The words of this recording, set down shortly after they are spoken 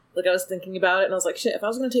Like, I was thinking about it, and I was like, shit, if I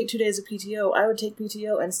was going to take 2 days of PTO, I would take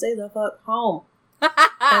PTO and stay the fuck home.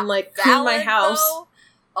 And, like, clean my house. Though?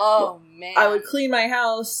 Oh, man. I would clean my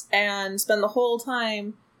house and spend the whole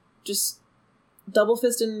time just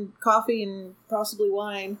double-fisting coffee and possibly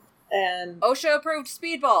wine, and... OSHA-approved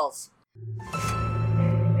speedballs.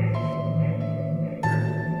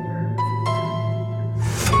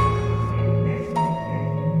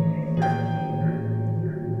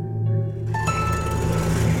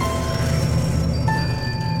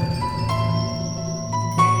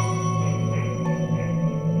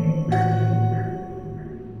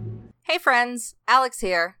 Hey friends, Alex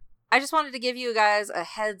here. I just wanted to give you guys a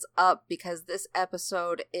heads up because this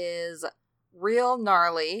episode is real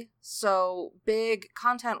gnarly, so big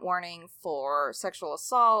content warning for sexual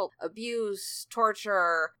assault, abuse,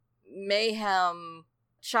 torture, mayhem,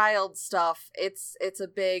 child stuff. It's a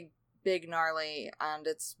big gnarly, and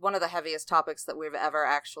it's one of the heaviest topics that we've ever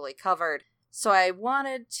actually covered. So I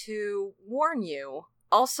wanted to warn you.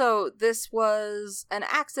 Also, this was an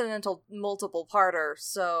accidental multiple-parter,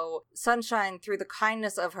 so Sunshine, through the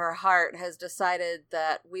kindness of her heart, has decided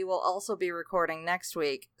that we will also be recording next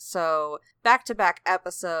week. So, back-to-back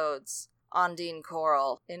episodes on Dean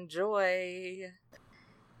Coral. Enjoy!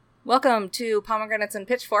 Welcome to Pomegranates and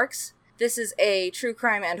Pitchforks. This is a true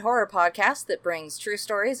crime and horror podcast that brings true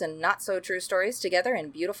stories and not-so-true stories together in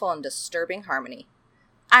beautiful and disturbing harmony.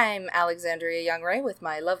 I'm Alexandria Youngray with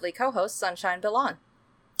my lovely co-host, Sunshine Billon.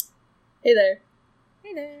 Hey there.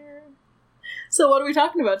 Hey there. So what are we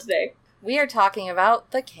talking about today? We are talking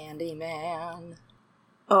about the Candyman.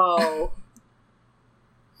 Oh.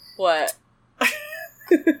 What?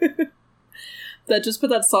 That just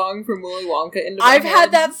put that song from Willy Wonka into my head. I've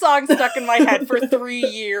had that song stuck in my head for 3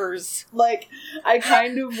 years. Like, I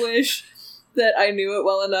kind of wish that I knew it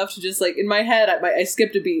well enough to just, like, in my head, I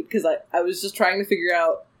skipped a beat because I was just trying to figure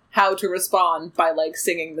out how to respond by, like,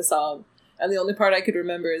 singing the song. And the only part I could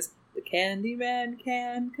remember is, the Candyman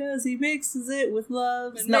can, 'cause he mixes it with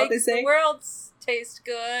love. Isn't that what they say? The world taste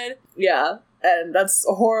good. Yeah, and that's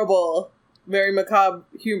a horrible, very macabre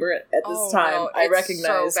humor at this time. No, I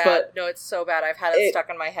recognize, so bad. but no, it's so bad. I've had it stuck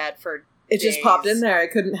in my head for it days. just popped in there. I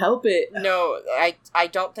couldn't help it. No, I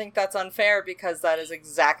don't think that's unfair because that is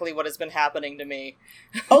exactly what has been happening to me.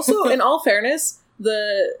 Also, in all fairness,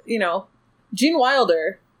 Gene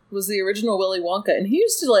Wilder was the original Willy Wonka, and he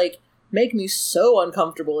used to, like, make me so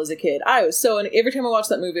uncomfortable as a kid. And every time I watched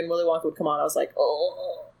that movie and Willy Wonka would come on, I was like,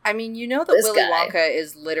 oh. I mean, you know that Willy Wonka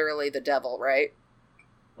is literally the devil, right?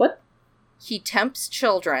 What? He tempts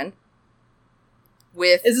children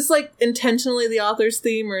with... Is this, like, intentionally the author's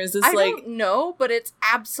theme, or is this, I don't know, but it's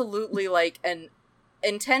absolutely, like, an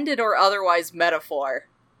intended or otherwise metaphor.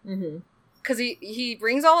 Mm-hmm. Because he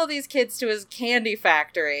brings all of these kids to his candy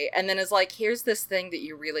factory, and then is like, here's this thing that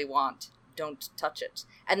you really want. Don't touch it.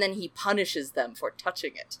 And then he punishes them for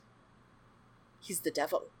touching it. He's the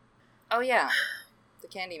devil. Oh yeah, the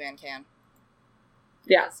Candyman can.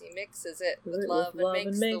 Yeah. Because he mixes it with love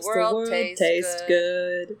and makes the world taste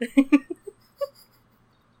good.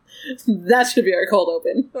 That should be our cold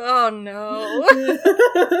open. Oh no.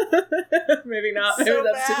 Maybe not. So Maybe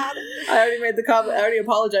that's bad. I already made the comment. I already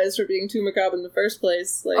apologized for being too macabre in the first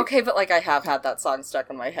place. Like, okay, but, like, I have had that song stuck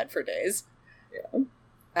in my head for days. Yeah.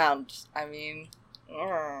 And, I mean...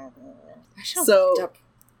 I should have looked up...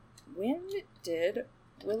 When did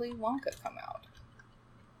Willy Wonka come out?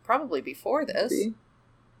 Probably before this. Maybe.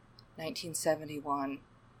 1971.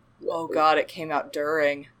 Oh god, it came out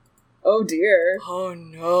during. Oh dear. Oh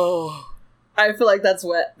no. I feel like that's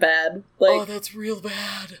bad. Like, oh, that's real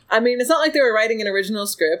bad. I mean, it's not like they were writing an original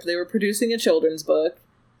script. They were producing a children's book.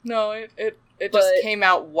 No, it just came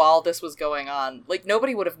out while this was going on. Like,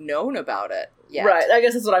 nobody would have known about it yet. Right, I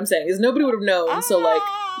guess that's what I'm saying, is nobody would have known, so, like,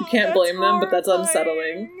 you can't blame them, but that's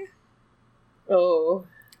unsettling. Oh.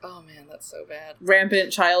 Oh, man, that's so bad.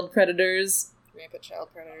 Rampant child predators.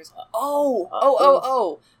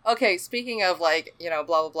 Oh. Okay, speaking of, like, blah,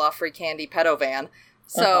 blah, blah, free candy pedo van.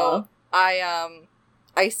 So,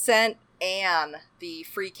 I sent Anne the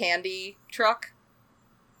free candy truck.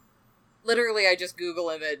 Literally, I just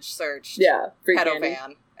Google image searched free pedo candy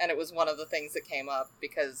van, and it was one of the things that came up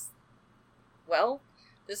because, well,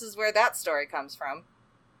 this is where that story comes from.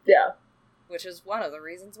 Yeah. Which is one of the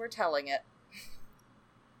reasons we're telling it.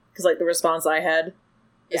 Because, like, the response I had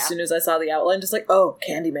as soon as I saw the outline, just like, oh,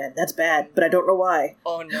 Candyman, that's bad, but I don't know why.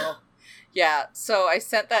 Oh, no. Yeah, so I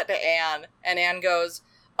sent that to Anne, and Anne goes,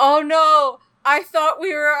 oh, no, I thought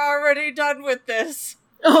we were already done with this.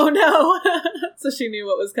 Oh, no. So she knew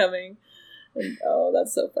what was coming. And, oh,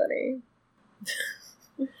 that's so funny.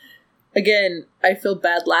 Again, I feel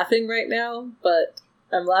bad laughing right now, but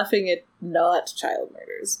I'm laughing at not child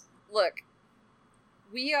murders. Look,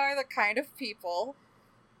 we are the kind of people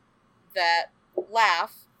that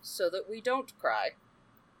laugh so that we don't cry.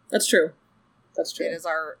 That's true. That's true. It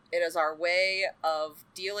is our way of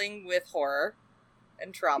dealing with horror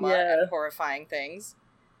and trauma and horrifying things.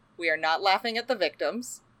 We are not laughing at the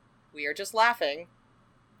victims. We are just laughing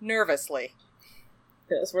nervously.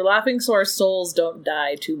 Yes, we're laughing so our souls don't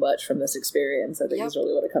die too much from this experience, I think is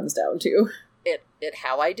really what it comes down to. It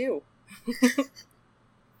how I do.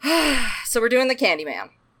 So we're doing the Candyman.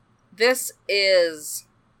 This is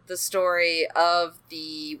the story of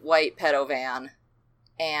the white pedo van,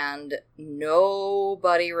 and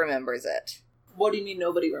nobody remembers it. What do you mean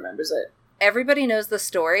nobody remembers it? Everybody knows the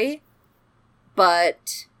story,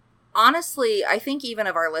 but honestly, I think even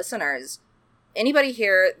of our listeners, anybody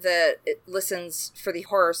here that listens for the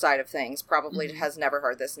horror side of things probably has never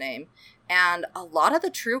heard this name. And a lot of the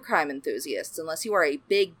true crime enthusiasts, unless you are a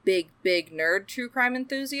big, big, big nerd true crime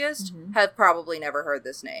enthusiast, have probably never heard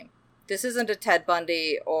this name. This isn't a Ted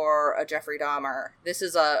Bundy or a Jeffrey Dahmer. This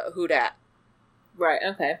is a Who Dat. Right,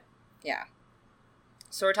 okay. Yeah.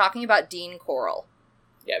 So we're talking about Dean Corll.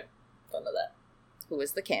 Yep, don't know that. Who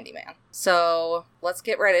is the Candyman. So let's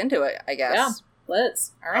get right into it, I guess. Yeah,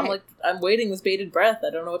 let's. All right. I'm waiting with bated breath. I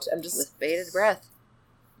don't know I'm just... With bated breath.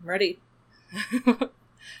 I'm ready.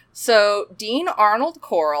 So, Dean Arnold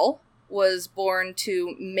Corll was born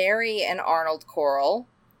to Mary and Arnold Corll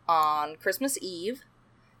on Christmas Eve,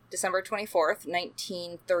 December 24th,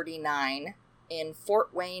 1939, in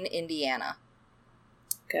Fort Wayne, Indiana.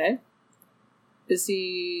 Okay. Is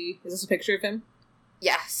this a picture of him?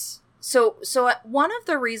 Yes. So one of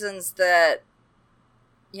the reasons that,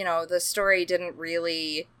 the story didn't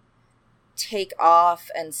really take off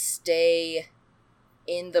and stay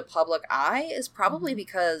in the public eye is probably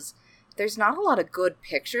because there's not a lot of good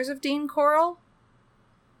pictures of Dean Corll.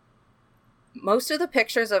 Most of the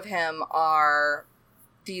pictures of him are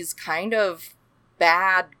these kind of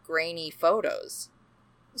bad, grainy photos.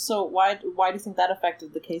 So why do you think that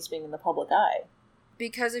affected the case being in the public eye?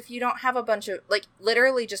 Because if you don't have a bunch of,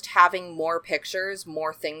 literally just having more pictures,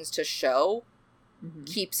 more things to show,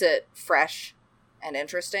 keeps it fresh and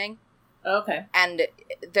interesting. Okay. And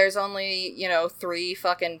there's only, 3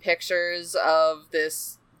 fucking pictures of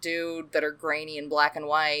this dude that are grainy and black and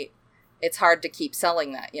white. It's hard to keep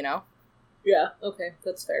selling that, Yeah, okay,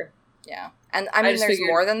 that's fair. Yeah. And I mean, there's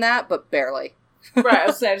more than that, but barely. Right, I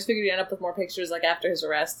just figured you'd end up with more pictures, after his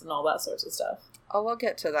arrest and all that sorts of stuff. Oh, we'll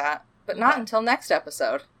get to that. But not until next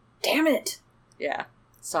episode. Damn it! Yeah.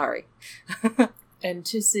 Sorry.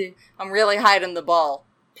 I'm really hiding the ball.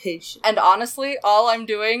 Patient. And honestly, all I'm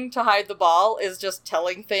doing to hide the ball is just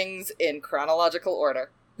telling things in chronological order.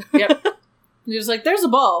 Yep. You're just like, there's a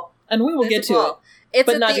ball, and we will get to it. It's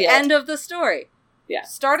but at the end of the story. Yeah.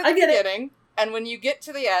 Start at the beginning, and when you get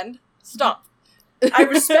to the end, stop. I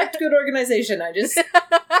respect good organization.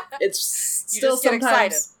 It's still just get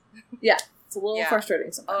excited. Yeah. It's a little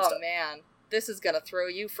frustrating sometimes. Oh, man. This is going to throw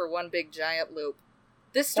you for one big giant loop.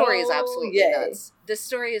 This story is absolutely nuts. This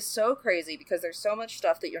story is so crazy because there's so much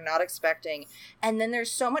stuff that you're not expecting, and then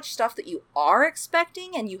there's so much stuff that you are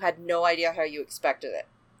expecting, and you had no idea how you expected it.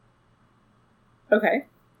 Okay.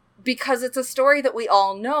 Because it's a story that we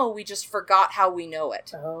all know, we just forgot how we know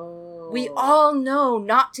it. Oh. We all know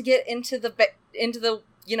not to get into the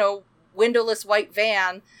windowless white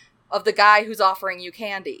van of the guy who's offering you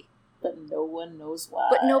candy. But no one knows why.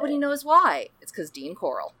 But nobody knows why. It's because Dean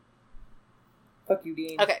Corll. Fuck you,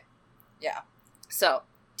 Dean. Okay. Yeah. So,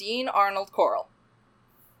 Dean Arnold Corll.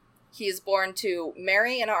 He is born to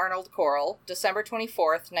Mary and Arnold Corll, December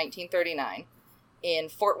 24th, 1939, in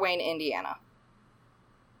Fort Wayne, Indiana.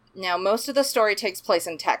 Now, most of the story takes place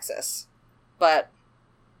in Texas, but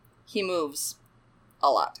he moves a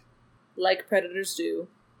lot. Like predators do.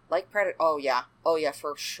 Oh, yeah. Oh, yeah,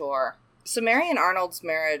 for sure. So Mary and Arnold's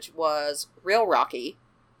marriage was real rocky.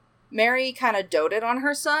 Mary kind of doted on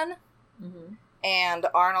her son, and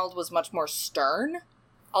Arnold was much more stern.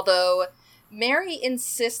 Although Mary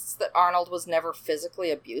insists that Arnold was never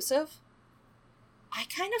physically abusive. I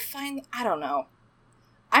kind of find, I don't know.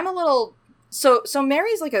 I'm a little... So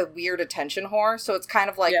Mary's like a weird attention whore, so it's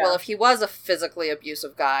kind of like, well, if he was a physically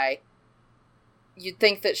abusive guy, you'd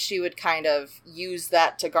think that she would kind of use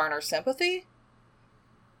that to garner sympathy.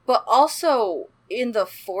 But also, in the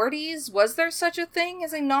 40s, was there such a thing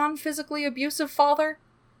as a non-physically abusive father?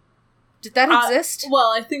 Did that exist?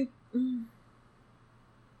 Well, I think...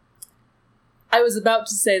 I was about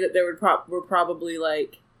to say that there were probably,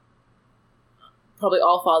 probably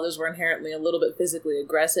all fathers were inherently a little bit physically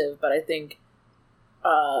aggressive, but I think,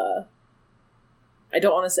 I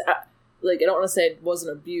don't want to say... like, I don't want to say it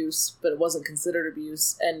wasn't abuse, but it wasn't considered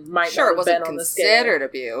abuse, and might Sure, not it have been wasn't on the scale. considered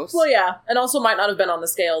abuse. Well, yeah, and also might not have been on the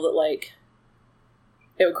scale that, like,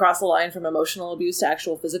 it would cross the line from emotional abuse to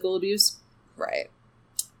actual physical abuse. Right.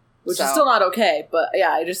 Which is still not okay, but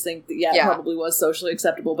yeah, I just think that, it Yeah. probably was socially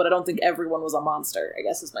acceptable, but I don't think everyone was a monster, I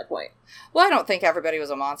guess is my point. Well, I don't think everybody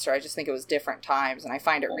was a monster. I just think it was different times, and I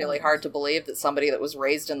find it really hard to believe that somebody that was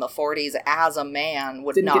raised in the 40s as a man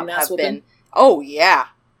would Didn't get not an ass have been... whooping? Oh, yeah.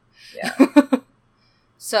 Yeah.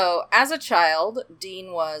 So, as a child,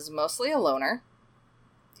 Dean was mostly a loner.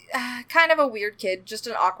 Kind of a weird kid, just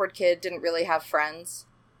an awkward kid, didn't really have friends.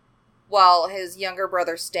 While his younger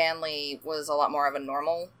brother Stanley was a lot more of a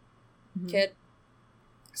normal kid.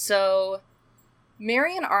 So,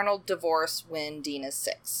 Mary and Arnold divorce when Dean is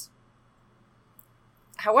 6.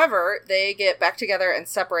 However, they get back together and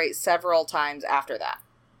separate several times after that.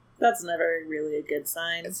 That's never really a good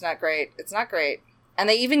sign. It's not great. It's not great. And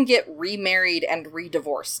they even get remarried and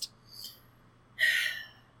re-divorced.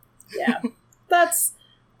 Yeah. That's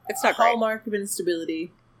It's not a great. hallmark of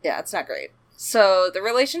instability. Yeah, it's not great. So, the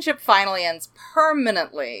relationship finally ends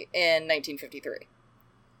permanently in 1953.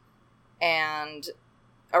 And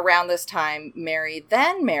around this time, Mary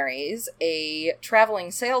then marries a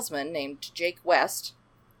traveling salesman named Jake West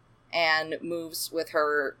and moves with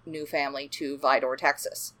her new family to Vidor,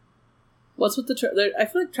 Texas. What's with I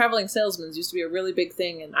feel like traveling salesmen used to be a really big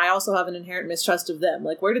thing, and I also have an inherent mistrust of them.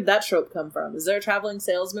 Like, where did that trope come from? Is there a traveling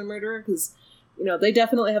salesman murderer? Because, they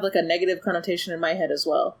definitely have, like, a negative connotation in my head as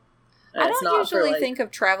well. And I don't usually think of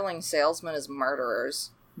traveling salesmen as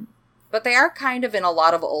murderers. But they are kind of in a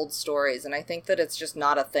lot of old stories, and I think that it's just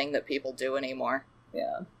not a thing that people do anymore.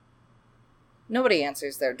 Yeah. Nobody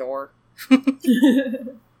answers their door.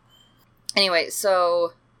 Anyway,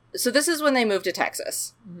 so this is when they moved to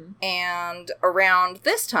Texas. Mm-hmm. And around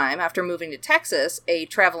this time, after moving to Texas, a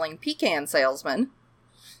traveling pecan salesman...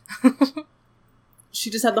 She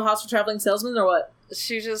just had the hots for traveling salesmen, or what?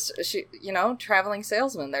 She, traveling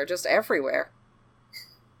salesmen. They're just everywhere.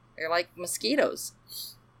 They're like mosquitoes.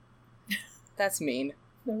 That's mean.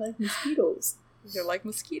 They're like mosquitoes. They're like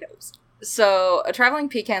mosquitoes. So, a traveling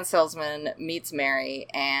pecan salesman meets Mary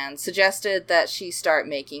and suggested that she start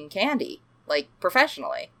making candy, like,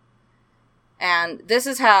 professionally. And this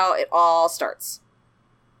is how it all starts.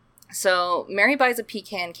 So, Mary buys a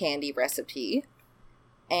pecan candy recipe,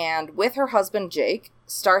 and with her husband Jake,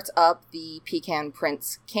 starts up the Pecan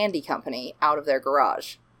Prince Candy Company out of their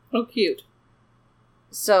garage. Oh, cute.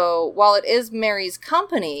 So, while it is Mary's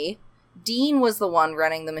company, Dean was the one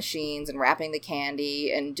running the machines and wrapping the candy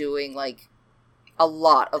and doing, like, a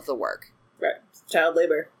lot of the work. Right. Child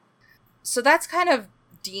labor. So that's kind of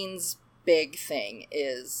Dean's big thing,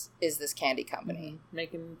 is this candy company. Mm-hmm.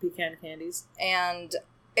 Making pecan candies. And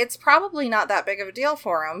it's probably not that big of a deal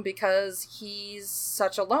for him because he's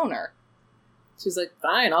such a loner. She's like,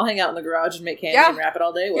 fine, I'll hang out in the garage and make candy and wrap it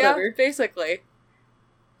all day, whatever. Yeah, basically.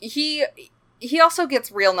 He also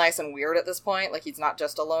gets real nice and weird at this point, like he's not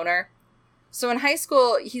just a loner. So in high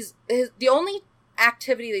school, the only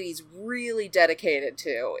activity that he's really dedicated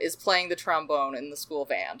to is playing the trombone in the school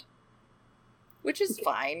band. Which is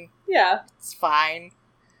fine. Yeah. It's fine.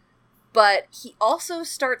 But he also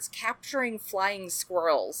starts capturing flying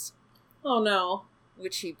squirrels. Oh no.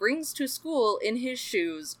 Which he brings to school in his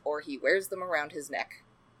shoes, or he wears them around his neck.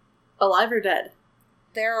 Alive or dead?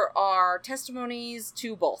 There are testimonies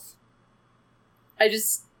to both.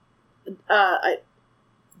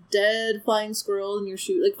 Dead flying squirrel in your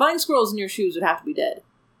shoe. Like, flying squirrels in your shoes would have to be dead.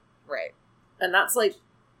 Right. And that's like...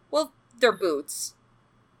 Well, they're boots.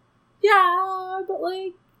 Yeah, but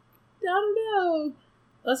like, I don't know.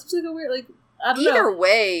 That's just like a weird, like, I don't know.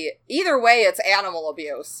 Either way, it's animal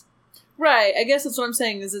abuse. Right, I guess that's what I'm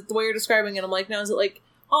saying, is that the way you're describing it, I'm like, now is it like,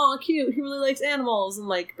 aw, cute, he really likes animals, and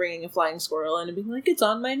like, bringing a flying squirrel in and being like, it's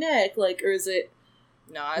on my neck, like, or is it...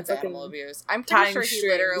 No, it's animal abuse. I'm pretty sure he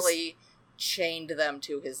strings. literally chained them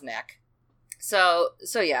to his neck. So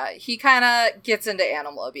yeah, he kind of gets into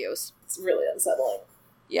animal abuse. It's really unsettling.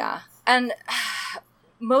 Yeah. And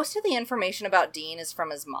most of the information about Dean is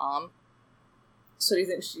from his mom. So do you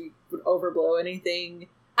think she would overblow anything?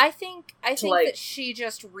 I think like, that she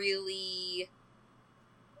just really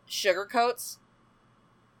sugarcoats,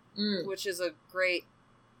 which is a great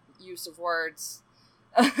use of words.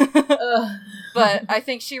 But I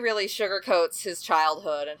think she really sugarcoats his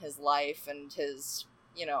childhood and his life and his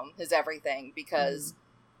everything, because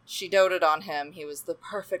she doted on him. He was the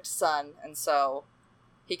perfect son, and so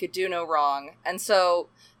he could do no wrong. And so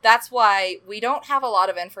that's why we don't have a lot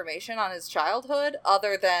of information on his childhood,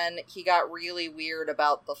 other than he got really weird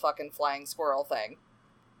about the fucking flying squirrel thing.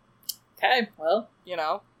 Okay, well.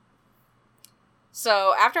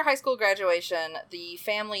 So, after high school graduation, the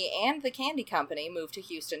family and the candy company moved to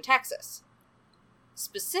Houston, Texas.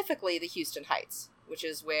 Specifically, the Houston Heights, which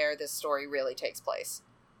is where this story really takes place.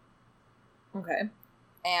 Okay.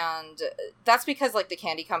 And that's because, like, the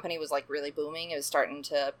candy company was, like, really booming. It was starting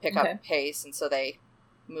to pick up pace, and so they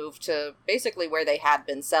moved to basically where they had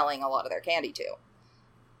been selling a lot of their candy to.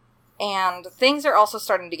 And things are also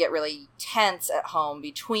starting to get really tense at home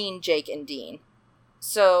between Jake and Dean.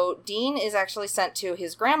 So, Dean is actually sent to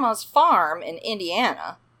his grandma's farm in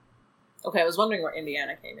Indiana. Okay, I was wondering where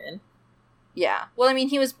Indiana came in. Yeah. Well, I mean,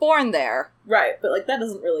 he was born there. Right, but, like, that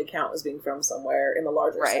doesn't really count as being from somewhere in the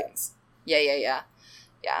larger sense. Yeah.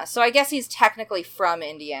 So I guess he's technically from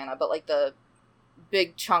Indiana, but, like, the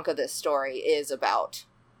big chunk of this story is about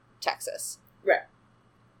Texas. Right.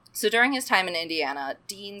 So during his time in Indiana,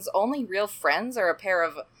 Dean's only real friends are a pair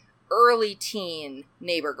of early teen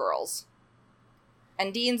neighbor girls.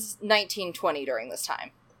 And Dean's 19-20 during this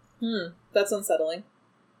time. That's unsettling.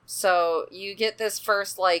 So you get this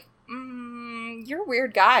first, like, you're a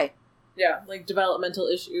weird guy. Yeah, like developmental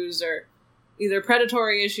issues or either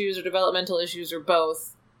predatory issues or developmental issues or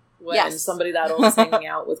both when somebody that old is hanging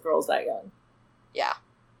out with girls that young. Yeah.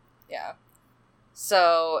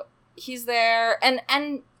 So he's there, and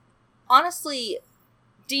honestly,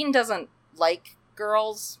 Dean doesn't like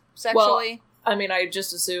girls sexually. Well, I mean, I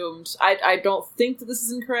just assumed... I don't think that this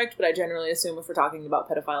is incorrect, but I generally assume if we're talking about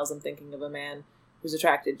pedophiles, I'm thinking of a man who's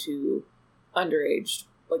attracted to underage,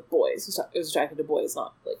 like, boys. Who's attracted to boys,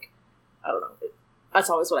 not, like... I don't know.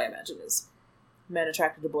 That's always what I imagine is men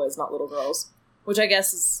attracted to boys, not little girls. Which I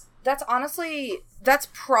guess is... That's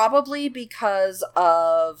probably because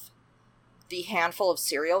of the handful of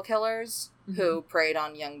serial killers who preyed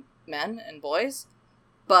on young men and boys.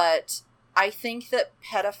 But I think that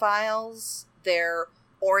pedophiles, their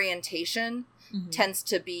orientation tends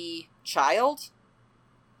to be child.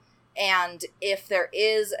 And if there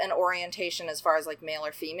is an orientation as far as, like, male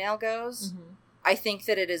or female goes, I think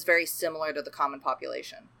that it is very similar to the common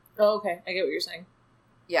population. Oh, okay. I get what you're saying.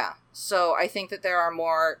 Yeah. So I think that there are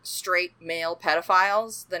more straight male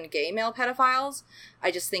pedophiles than gay male pedophiles.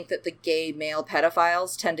 I just think that the gay male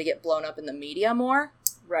pedophiles tend to get blown up in the media more.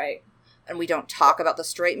 Right. And we don't talk about the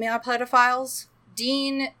straight male pedophiles.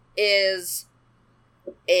 Dean is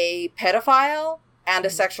a pedophile and a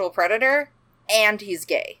sexual predator, and he's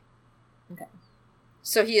gay. Okay.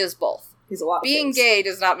 So he is both. He's a lot of Being things. gay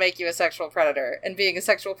does not make you a sexual predator, and being a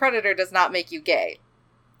sexual predator does not make you gay.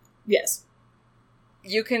 Yes.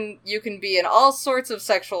 You can be an all sorts of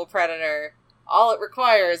sexual predator. All it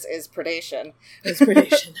requires is predation. It's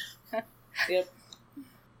predation. Yep.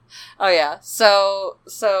 Oh yeah. So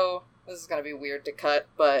this is gonna be weird to cut,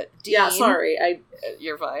 but Dean, yeah, sorry.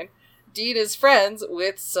 You're fine. Dean is friends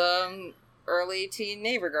with some early teen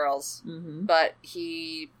neighbor girls, but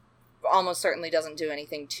he almost certainly doesn't do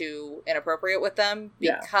anything too inappropriate with them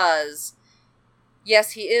because,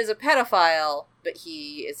 yes, he is a pedophile, but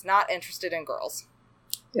he is not interested in girls.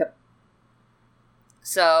 Yep.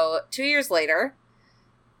 So 2 years later,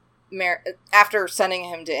 after sending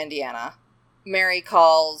him to Indiana, Mary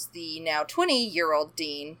calls the now 20-year-old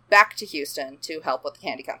Dean back to Houston to help with the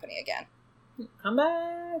candy company again. Come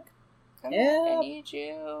back. Come back, I need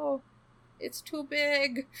you. It's too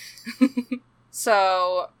big.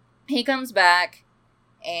 So he comes back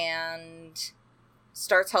and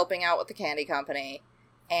starts helping out with the candy company.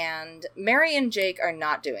 And Mary and Jake are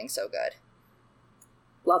not doing so good.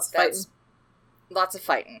 Lots of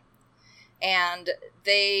fighting. And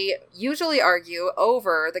they usually argue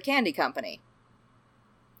over the candy company.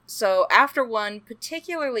 So after one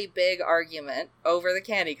particularly big argument over the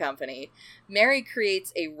candy company, Mary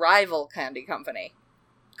creates a rival candy company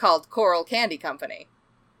called Coral Candy Company.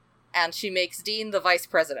 And she makes Dean the vice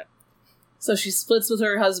president. So she splits with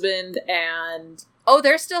her husband and... Oh,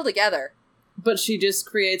 they're still together. But she just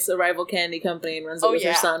creates a rival candy company and runs it with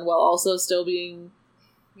her son while also still being...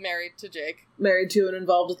 married to Jake. Married to and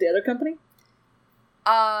involved with the other company?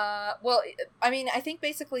 Well, I mean, I think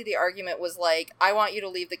basically the argument was like, I want you to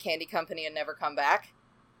leave the candy company and never come back.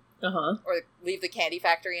 Uh-huh. Or leave the candy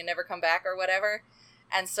factory and never come back or whatever.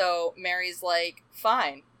 And so Mary's like,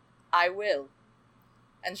 fine, I will.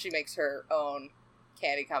 And she makes her own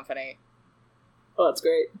candy company. Oh, that's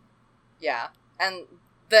great. Yeah. And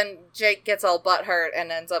then Jake gets all butthurt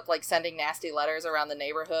and ends up, like, sending nasty letters around the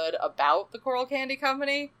neighborhood about the Coral Candy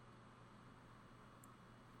Company.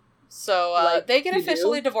 So, they get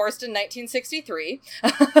officially divorced in 1963.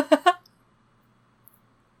 Because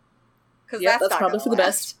that's probably for the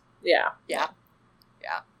best. Yeah.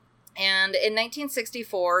 And in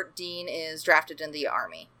 1964, Dean is drafted in the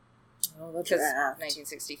Army. Oh, that's right.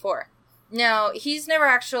 1964. No, he's never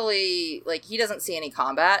actually, like, he doesn't see any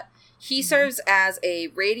combat. He serves as a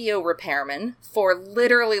radio repairman for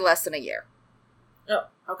literally less than a year. Oh,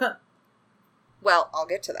 how come? Well, I'll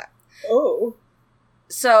get to that. Oh.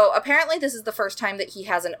 So, apparently this is the first time that he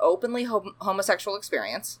has an openly homosexual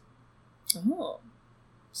experience. Oh.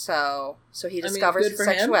 So he discovers his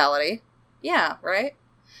sexuality. Him. Yeah, right?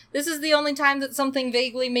 This is the only time that something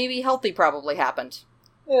vaguely maybe healthy probably happened.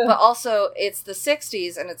 Yeah. But also, it's the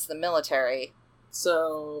 60s and it's the military.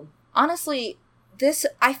 So... Honestly,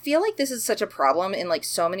 I feel like this is such a problem in, like,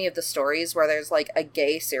 so many of the stories where there's, like, a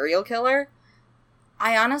gay serial killer.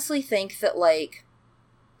 I honestly think that, like,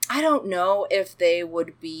 I don't know if they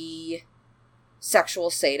would be sexual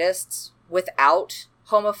sadists without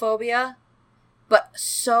homophobia, but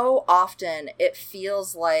so often it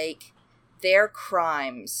feels like their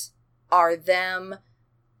crimes are them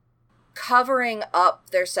covering up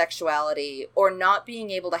their sexuality or not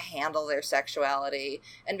being able to handle their sexuality,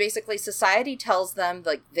 and basically society tells them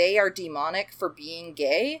like they are demonic for being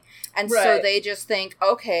gay, and so they just think,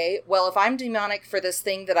 okay, well, if I'm demonic for this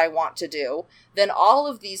thing that I want to do, then all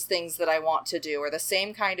of these things that I want to do are the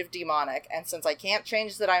same kind of demonic, and since I can't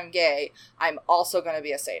change that I'm gay, I'm also going to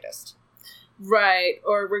be a sadist. Right,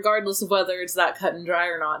 or regardless of whether it's that cut and dry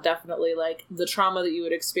or not, definitely, like, the trauma that you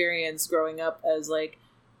would experience growing up as, like,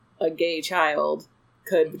 a gay child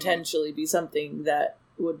could potentially be something that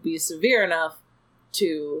would be severe enough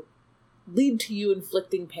to lead to you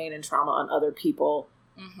inflicting pain and trauma on other people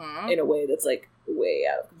in a way that's, like, way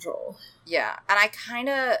out of control. Yeah, and I kind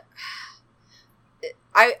of...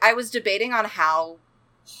 I was debating on how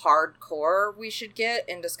hardcore we should get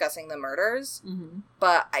in discussing the murders,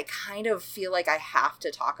 but I kind of feel like I have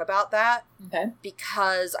to talk about that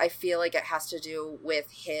because I feel like it has to do with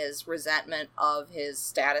his resentment of his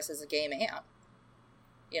status as a gay man,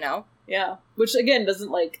 you know? Yeah, which again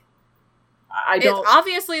doesn't, like, it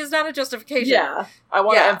obviously is not a justification. Yeah, I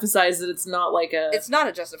want to emphasize that it's not like it's not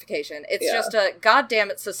a justification, it's just a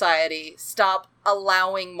goddamn it society, stop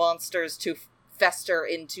allowing monsters to fester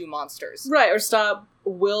into monsters. Right, or stop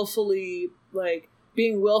willfully, like,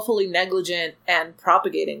 being willfully negligent and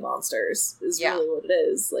propagating monsters is really what it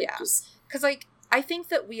is. Like, just... Because, like, I think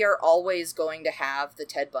that we are always going to have the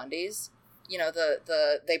Ted Bundys. You know,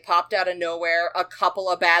 they popped out of nowhere, a couple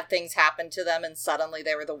of bad things happened to them, and suddenly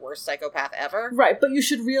they were the worst psychopath ever. Right, but you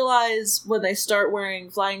should realize when they start wearing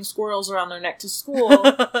flying squirrels around their neck to school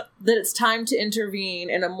that it's time to intervene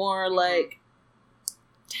in a more, like,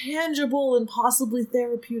 tangible and possibly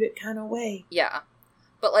therapeutic kind of way. Yeah.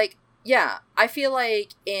 But, like, yeah, I feel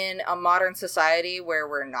like in a modern society where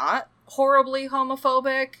we're not horribly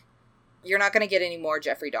homophobic, you're not going to get any more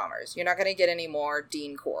Jeffrey Dahmers. You're not going to get any more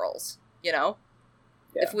Dean Corals, you know?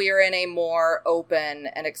 Yeah. If we are in a more open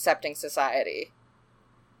and accepting society.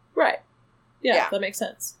 Right. Yeah, that makes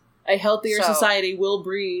sense. A healthier society will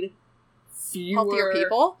breed healthier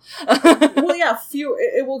people? Well, yeah,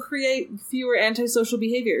 it will create fewer antisocial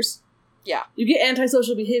behaviors. Yeah. You get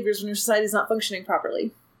antisocial behaviors when your society's not functioning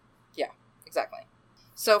properly. Yeah, exactly.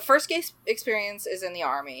 So, first gay experience is in the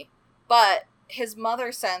army, but his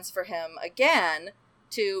mother sends for him again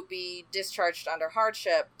to be discharged under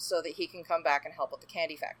hardship so that he can come back and help with the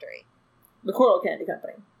candy factory. The Coral Candy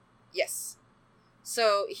Company. Yes.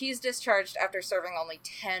 So, he's discharged after serving only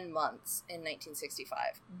 10 months in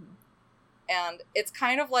 1965. And it's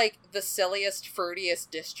kind of like the silliest, fruitiest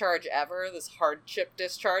discharge ever, this hardship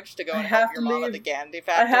discharge to go and help your mom at the candy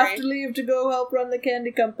factory. I have to leave to go help run the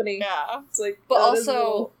candy company. Yeah. It's like, but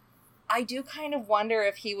also, I do kind of wonder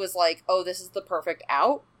if he was like, oh, this is the perfect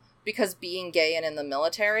out, because being gay and in the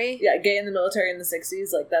military. Yeah, gay in the military in the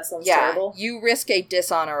 60s, like, that sounds terrible. You risk a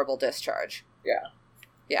dishonorable discharge. Yeah.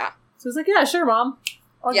 Yeah. So he's like, yeah, sure, Mom.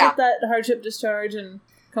 I'll get that hardship discharge and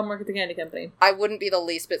come work at the candy company. I wouldn't be the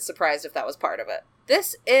least bit surprised if that was part of it.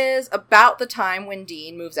 This is about the time when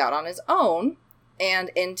Dean moves out on his own and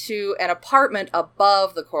into an apartment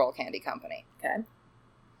above the Coral Candy Company. Okay.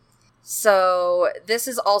 So this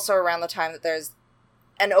is also around the time that there's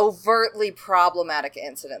an overtly problematic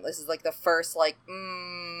incident. This is like the first, like,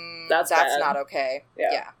 that's not okay.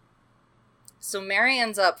 Yeah. So Mary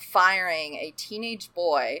ends up firing a teenage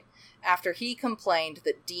boy after he complained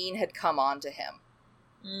that Dean had come on to him.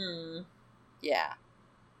 Yeah.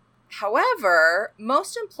 However,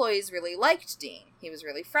 most employees really liked Dean. He was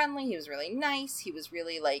really friendly, he was really nice, he was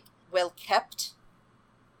really, like, well-kept.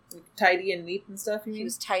 Tidy and neat and stuff, you mean? He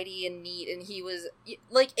was tidy and neat, and he was,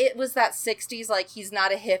 like, it was that 60s, like, he's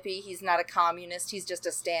not a hippie, he's not a communist, he's just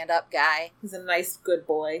a stand-up guy. He's a nice, good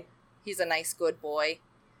boy. He's a nice, good boy.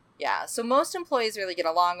 Yeah, so most employees really get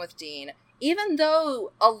along with Dean, even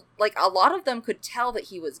though, a lot of them could tell that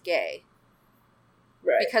he was gay.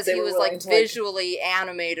 Right. Because They he were was willing like to, visually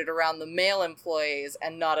animated around the male employees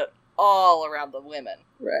and not at all around the women.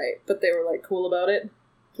 Right. But they were like cool about it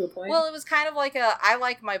to a point. Well, it was kind of like I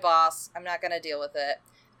like my boss, I'm not going to deal with it.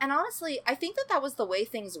 And honestly, I think that was the way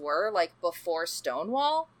things were, like, before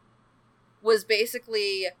Stonewall, was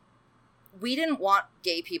basically, we didn't want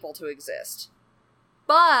gay people to exist.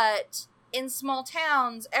 But in small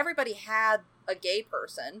towns, everybody had a gay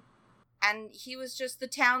person, and he was just the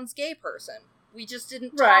town's gay person. We just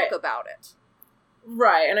didn't talk about it.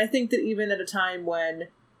 Right, and I think that even at a time when,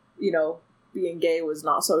 you know, being gay was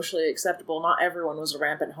not socially acceptable, not everyone was a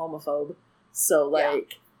rampant homophobe. So,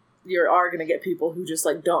 like, you are going to get people who just,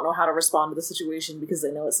 like, don't know how to respond to the situation because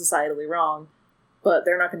they know it's societally wrong, but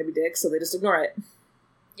they're not going to be dicks, so they just ignore it.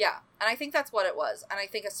 Yeah, and I think that's what it was. And I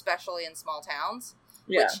think especially in small towns.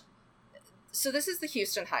 Yeah. So this is the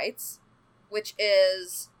Houston Heights, which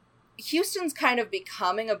is... Houston's kind of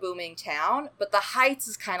becoming a booming town, but the Heights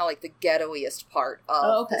is kind of like the ghettoiest part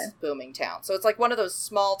of this booming town. So it's like one of those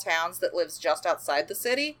small towns that lives just outside the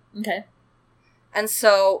city. Okay. And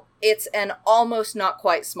so it's an almost not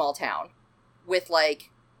quite small town with, like,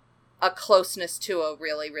 a closeness to a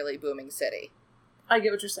really, really booming city. I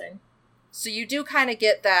get what you're saying. So you do kind of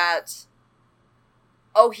get that,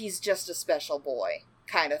 oh, he's just a special boy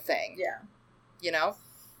kind of thing. Yeah. You know?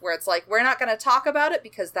 Where it's like, we're not going to talk about it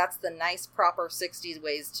because that's the nice, proper 60s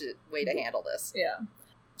way to handle this. Yeah.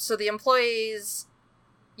 So the employees,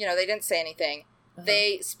 you know, they didn't say anything. Uh-huh.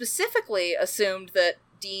 They specifically assumed that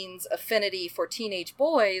Dean's affinity for teenage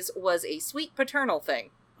boys was a sweet paternal thing.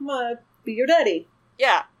 I'm gonna be your daddy.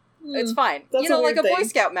 Yeah, it's fine. That's you know, like a thing. Boy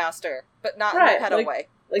Scout master, but not in a pedo way.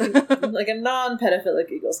 Like a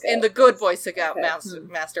non-pedophilic Eagle Scout. In the good Boy Scout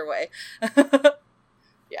master way.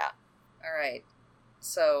 Yeah. All right.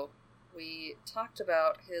 So, we talked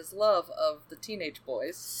about his love of the teenage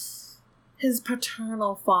boys. His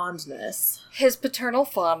paternal fondness.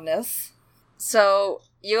 So,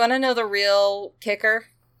 you want to know the real kicker?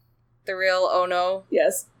 The real oh no?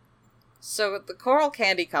 Yes. So, the Coral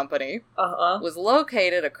Candy Company was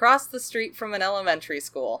located across the street from an elementary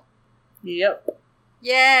school. Yep.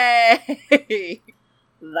 Yay!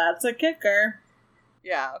 That's a kicker.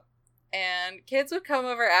 Yeah. And kids would come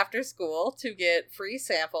over after school to get free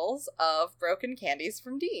samples of broken candies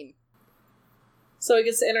from Dean. So he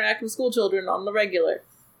gets to interact with school children on the regular.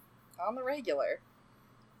 On the regular.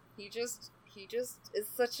 He just is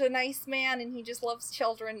such a nice man, and he just loves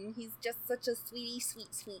children, and he's just such a sweet.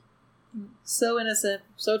 So innocent,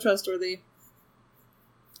 so trustworthy.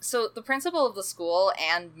 So the principal of the school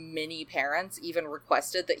and many parents even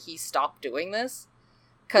requested that he stop doing this.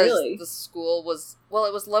 Because the school was,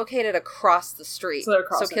 it was located across the street. So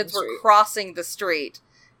kids were crossing the street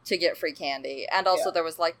to get free candy. And also there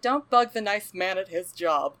was like, don't bug the nice man at his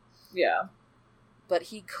job. Yeah. But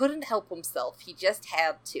he couldn't help himself. He just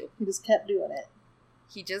had to. He just kept doing it.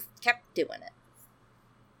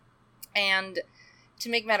 And to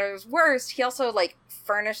make matters worse, he also, like,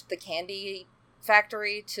 furnished the candy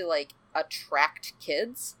factory to, like, attract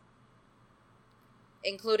kids.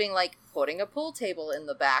 Including, like, putting a pool table in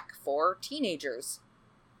the back for teenagers.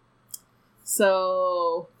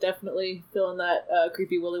 So, definitely feeling that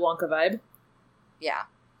creepy Willy Wonka vibe. Yeah.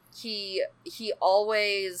 He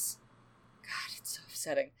always... God, it's so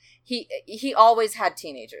upsetting. He always had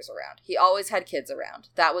teenagers around. He always had kids around.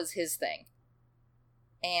 That was his thing.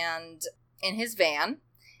 And in his van,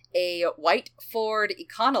 a white Ford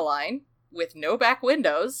Econoline with no back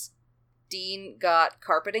windows... Dean got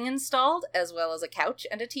carpeting installed, as well as a couch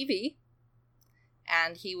and a TV.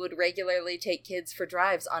 And he would regularly take kids for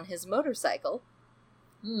drives on his motorcycle.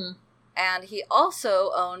 And he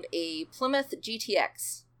also owned a Plymouth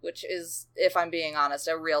GTX, which is, if I'm being honest,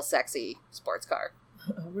 a real sexy sports car.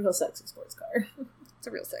 A real sexy sports car. It's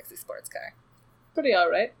a real sexy sports car. Pretty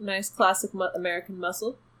alright. Nice classic American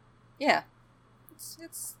muscle. Yeah.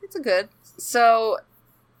 It's a good. So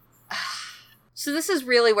this is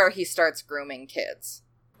really where he starts grooming kids.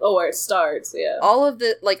 Oh, where it starts, yeah. All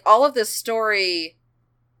of this story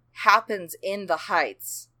happens in the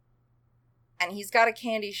Heights. And he's got a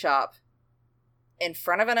candy shop in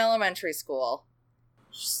front of an elementary school.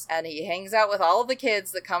 And he hangs out with all of the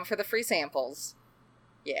kids that come for the free samples.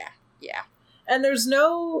 Yeah. And there's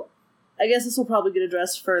no... I guess this will probably get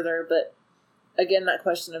addressed further, but again, that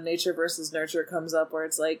question of nature versus nurture comes up where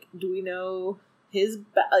it's like, do we know his...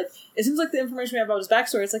 it seems like the information we have about his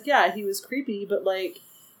backstory, it's like, yeah, he was creepy, but like...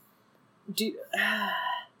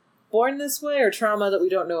 born this way or trauma that we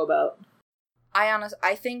don't know about? I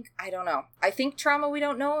don't know. I think trauma we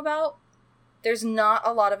don't know about. There's not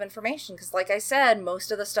a lot of information, because like I said,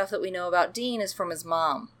 most of the stuff that we know about Dean is from his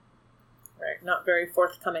mom. Right. Not very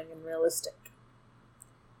forthcoming and realistic.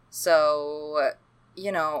 So,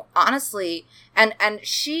 honestly, and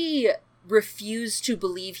she refused to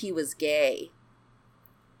believe he was gay.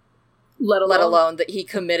 Let alone that he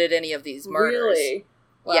committed any of these murders. Really?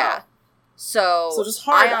 Wow. Yeah. So just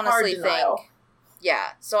hard, I honestly hard denial. think,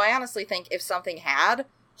 so I honestly think if something had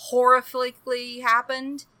horrifically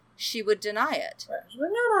happened, she would deny it. Right.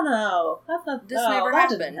 No. That's not, this never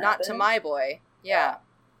happened. Not to my boy. Yeah.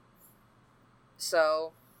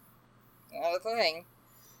 So, not a thing.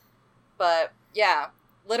 But, yeah.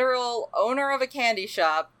 Literal owner of a candy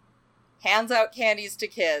shop, hands out candies to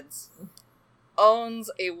kids, owns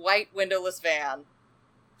a white windowless van.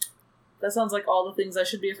 That sounds like all the things I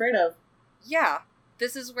should be afraid of. Yeah.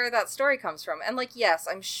 This is where that story comes from. And, yes,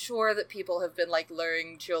 I'm sure that people have been,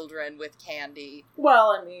 luring children with candy.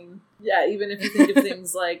 Well, I mean, yeah, even if you think of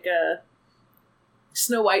things like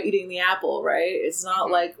Snow White eating the apple, right? It's not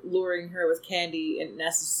like luring her with candy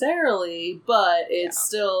necessarily, but it's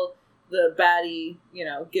still the baddie,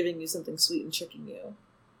 giving you something sweet and tricking you.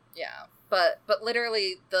 Yeah. But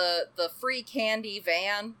literally, the free candy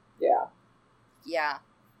van. Yeah. Yeah.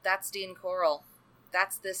 That's Dean Corll.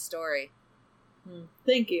 That's this story.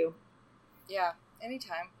 Thank you. Yeah,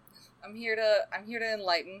 anytime. I'm here to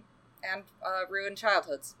enlighten and ruin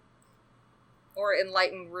childhoods. Or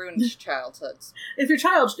enlighten ruined childhoods. If your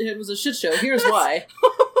childhood was a shit show, here's why.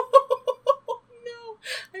 No,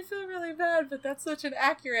 I feel really bad, but that's such an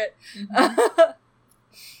accurate...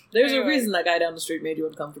 There's a reason that guy down the street made you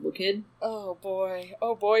uncomfortable, kid. Oh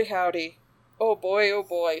boy howdy. Oh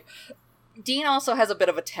boy. Dean also has a bit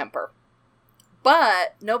of a temper.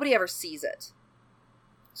 But nobody ever sees it.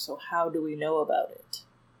 So how do we know about it?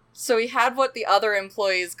 So he had what the other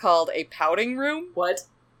employees called a pouting room. What?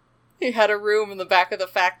 He had a room in the back of the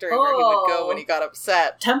factory where he would go when he got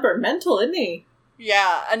upset. Temperamental, isn't he?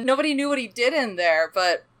 Yeah, and nobody knew what he did in there,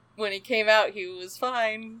 but when he came out, he was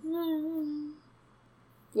fine.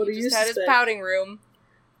 What he just had his pouting room.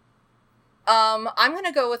 I'm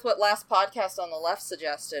gonna go with what last podcast on the left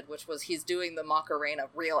suggested, which was he's doing the Macarena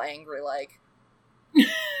real angry-like.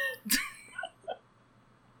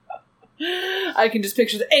 I can just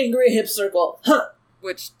picture the angry hip circle. Huh.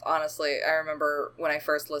 Which, honestly, I remember when I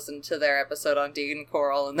first listened to their episode on Dean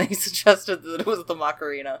Corll and they suggested that it was the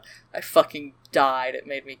Macarena. I fucking died. It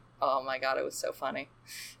made me... Oh my god, it was so funny.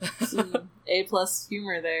 Some A+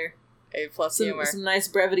 humor there. A+ humor. Some nice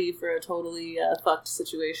brevity for a totally fucked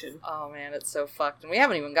situation. Oh man, it's so fucked. And we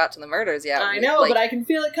haven't even got to the murders yet. I know, but I can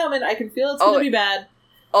feel it coming. I can feel it's gonna be bad.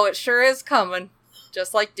 Oh, it sure is coming.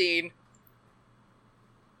 Just like Dean.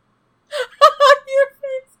 Your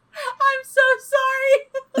face. I'm so sorry.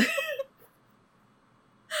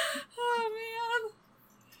 Oh, man.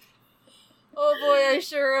 Oh, boy, I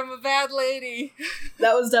sure am a bad lady.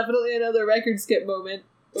 That was definitely another record skip moment.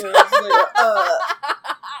 Where I was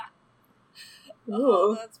like,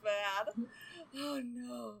 Oh, that's bad. Oh,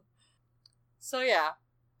 no. So, yeah.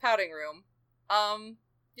 Pouting room.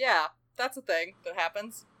 Yeah, that's a thing that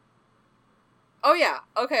happens. Oh, yeah.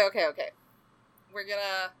 Okay.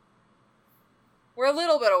 We're a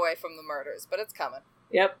little bit away from the murders, but it's coming.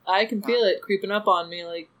 Yep, I can feel it creeping up on me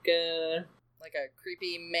like a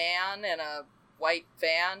creepy man in a white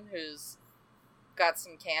van who's got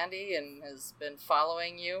some candy and has been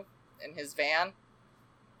following you in his van.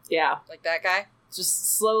 Yeah. Like that guy?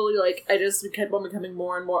 Just slowly, I just kept on becoming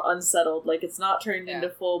more and more unsettled. It's not turned into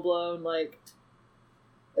full-blown,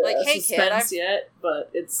 hey, suspense kid, yet,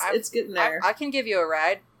 but it's getting there. I can give you a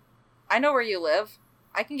ride. I know where you live.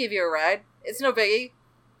 I can give you a ride. It's no biggie.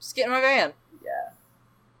 Just get in my van. Yeah.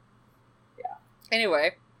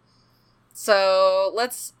 Anyway, so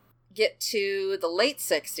let's get to the late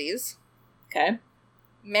 60s. Okay.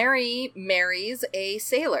 Mary marries a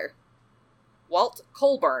sailor, Walt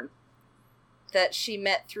Colburn, that she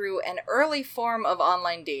met through an early form of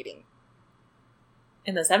online dating.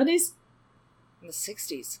 In the 70s? In the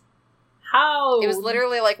 60s. How? It was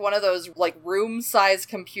literally one of those room-sized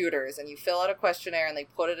computers, and you fill out a questionnaire and they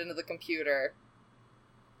put it into the computer,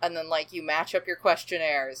 and then you match up your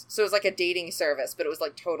questionnaires. So it was a dating service, but it was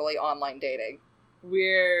totally online dating.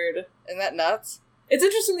 Weird. Isn't that nuts? It's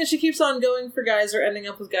interesting that she keeps on going for guys or ending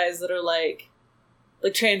up with guys that are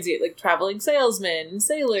transient, traveling salesmen and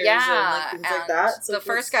sailors and things like that. So the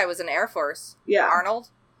first guy was in Air Force. Yeah. Arnold.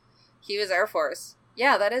 He was Air Force.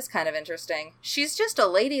 Yeah, that is kind of interesting. She's just a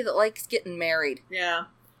lady that likes getting married. Yeah.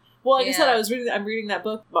 Well, like I said, I'm reading that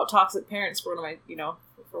book about toxic parents for one of my,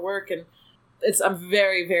 for work, and I'm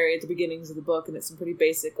very, very at the beginnings of the book, and it's some pretty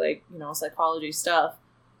basic, psychology stuff.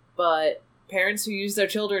 But parents who use their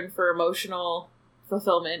children for emotional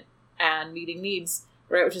fulfillment and meeting needs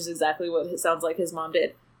right? Which is exactly what it sounds like his mom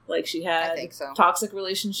did. Like, she had I think so. toxic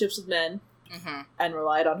relationships with men and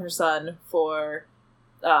relied on her son for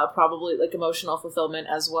probably, like, emotional fulfillment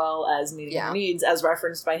as well as meeting her needs, as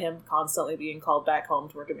referenced by him constantly being called back home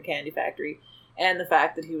to work in the candy factory, and the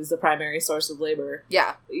fact that he was the primary source of labor,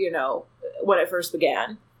 you know, when it first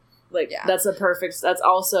began. Like, that's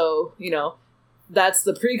also, you know, that's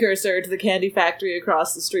the precursor to the candy factory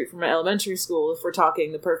across the street from my elementary school, if we're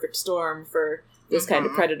talking the perfect storm for this kind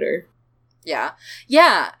of predator. Yeah.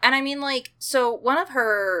 Yeah. And I mean, like, so one of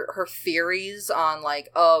her theories on, like,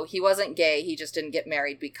 oh, he wasn't gay, he just didn't get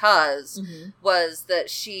married because, was that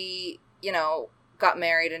she, you know, got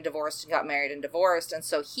married and divorced and got married and divorced. And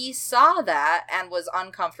so he saw that and was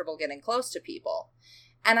uncomfortable getting close to people.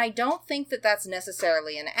 And I don't think that that's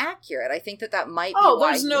necessarily inaccurate. I think that that might be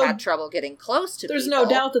why he had trouble getting close to people. There's no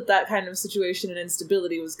doubt that that kind of situation and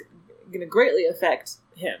instability was going to greatly affect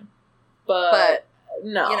him. But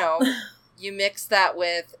no. You know, you mix that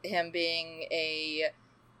with him being a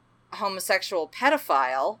homosexual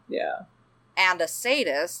pedophile. Yeah. And a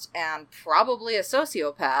sadist, and probably a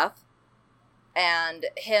sociopath. And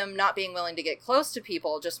him not being willing to get close to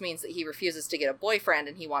people just means that he refuses to get a boyfriend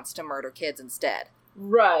and he wants to murder kids instead.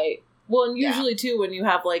 Right. Well, and usually, too, when you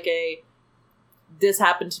have, like, this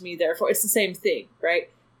happened to me, therefore, it's the same thing, right?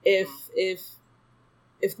 If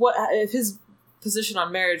his position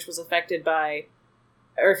on marriage was affected by,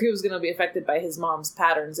 or if he was going to be affected by his mom's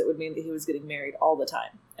patterns, it would mean that he was getting married all the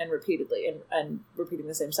time and repeatedly and repeating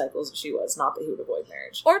the same cycles that she was, not that he would avoid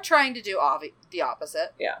marriage. Or trying to do the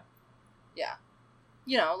opposite. Yeah. Yeah.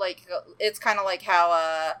 You know, like, it's kind of like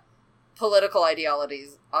how political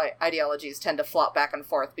ideologies tend to flop back and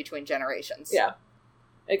forth between generations. Yeah.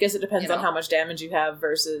 I guess it depends on how much damage you have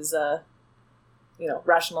versus, you know,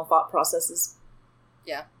 rational thought processes.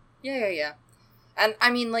 Yeah. Yeah. And, I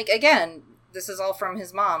mean, like, again, this is all from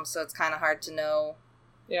his mom, so it's kind of hard to know.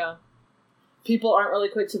 Yeah. People aren't really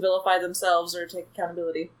quick to vilify themselves or take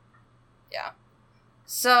accountability. Yeah.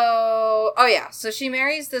 So, so she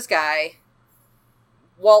marries this guy,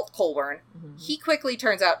 Walt Colburn. He quickly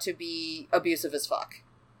turns out to be abusive as fuck.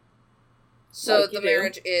 So the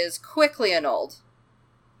marriage is quickly annulled.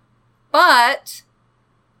 But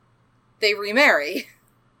they remarry.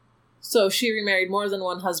 So she remarried more than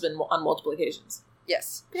one husband on multiple occasions.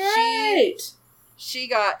 Yes. Great! She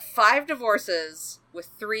got 5 divorces with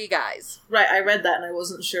 3 guys. Right, I read that and I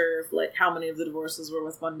wasn't sure if, like, how many of the divorces were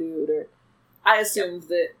with one dude, or I assumed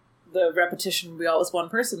that the repetition would be all with one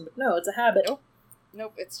person, but no, it's a habit.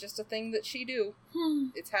 Nope, it's just a thing that she do.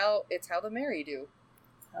 It's how the marry do.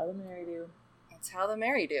 It's how the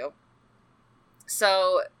marry do.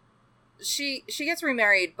 So she gets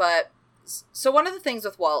remarried, but so one of the things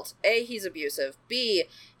with Walt, A, he's abusive. B,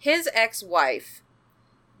 his ex-wife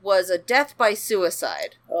was a death by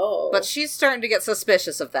suicide. Oh. But she's starting to get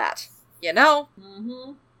suspicious of that. You know?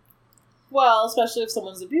 Well, especially if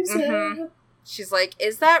someone's abusive. She's like,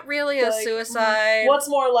 is that really a suicide? What's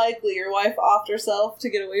more likely, your wife offed herself to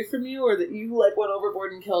get away from you, or that you, like, went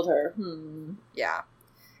overboard and killed her? Yeah.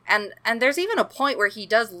 And there's even a point where he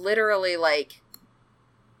does literally, like,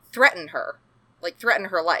 threaten her. Like, threaten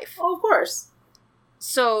her life. Oh, of course.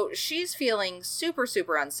 So she's feeling super,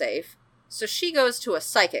 super unsafe. So she goes to a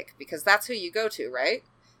psychic, because that's who you go to, right?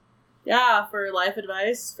 Yeah, for life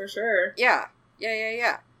advice, for sure. Yeah.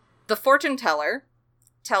 The fortune teller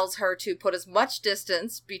tells her to put as much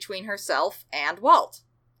distance between herself and Walt.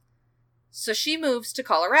 So she moves to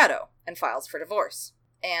Colorado and files for divorce.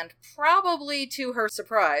 And probably to her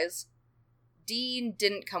surprise, Dean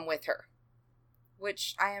didn't come with her.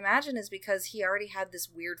 Which I imagine is because he already had this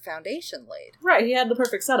weird foundation laid. Right, he had the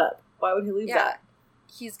perfect setup. Why would he leave that?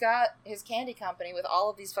 He's got his candy company with all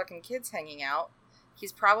of these fucking kids hanging out.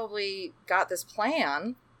 He's probably got this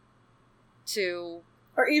plan to...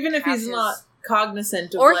 Or even if he's not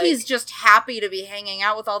cognizant of, or he's just happy to be hanging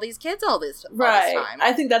out with all these kids all this time.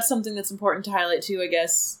 I think that's something that's important to highlight too, I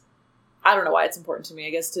guess. I don't know why it's important to me,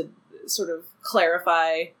 I guess, to sort of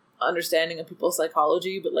clarify understanding of people's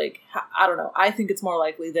psychology, but, like, I don't know. I think it's more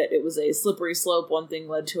likely that it was a slippery slope, one thing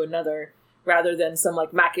led to another, rather than some,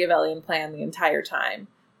 like, Machiavellian plan the entire time,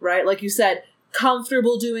 right? Like you said,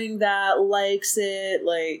 comfortable doing that, likes it,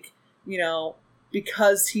 like, you know,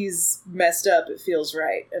 because he's messed up, it feels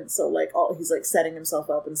right. And so, like, he's, like, setting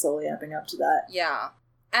himself up and slowly amping up to that. Yeah.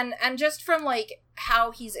 And just from, like,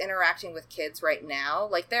 how he's interacting with kids right now,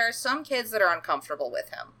 like, there are some kids that are uncomfortable with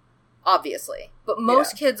him, obviously. But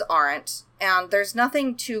most kids aren't, and there's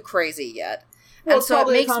nothing too crazy yet. Well, and so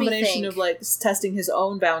probably it makes a combination me think, of, like, testing his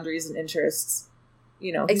own boundaries and interests.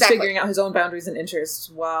 You know, he's Exactly. figuring out his own boundaries and interests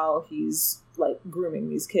while he's, like, grooming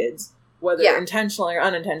these kids. Whether Yeah. intentionally or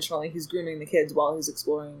unintentionally, he's grooming the kids while he's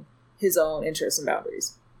exploring his own interests and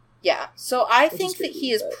boundaries. Yeah. So I Which think is that creepy,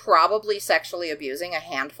 he is but- probably sexually abusing a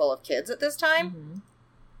handful of kids at this time.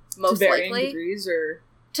 Mm-hmm. Most to varying likely. degrees, or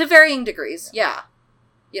To varying degrees, yeah.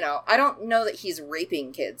 You know, I don't know that he's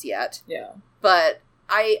raping kids yet, yeah, but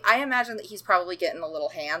I imagine that he's probably getting a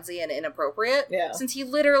little handsy and inappropriate. Yeah. Since he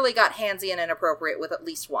literally got handsy and inappropriate with at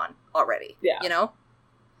least one already. Yeah. You know?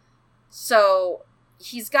 So,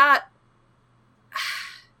 he's got...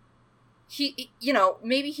 you know,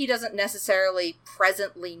 maybe he doesn't necessarily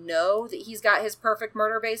presently know that he's got his perfect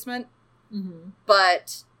murder basement, mm-hmm.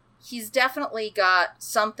 but he's definitely got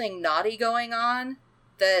something naughty going on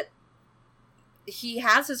that he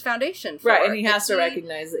has his foundation for. Right, and he that has to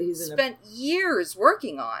recognize that he's spent years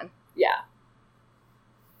working on. Yeah.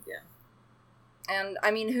 And,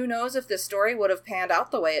 I mean, who knows if this story would have panned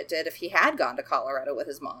out the way it did if he had gone to Colorado with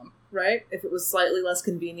his mom. Right? If it was slightly less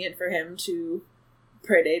convenient for him to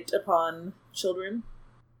predate upon children.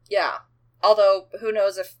 Yeah. Although, who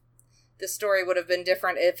knows if this story would have been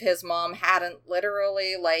different if his mom hadn't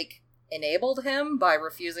literally, like, enabled him by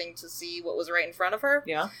refusing to see what was right in front of her.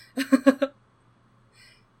 Yeah.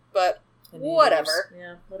 But, Enablers. whatever.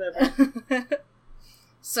 Yeah, whatever.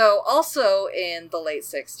 So, also in the late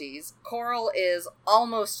 60s, Coral is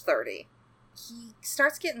almost 30. He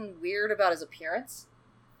starts getting weird about his appearance.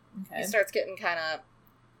 Okay. He starts getting kind of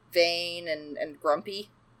vain and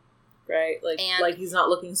grumpy. Right? And- like he's not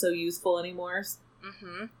looking so youthful anymore.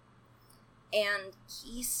 Mm-hmm. And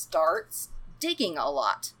he starts digging a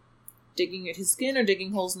lot. Digging at his skin or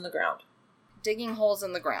digging holes in the ground? Digging holes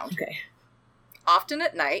in the ground. Okay. Often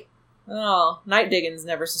at night. Oh, night digging's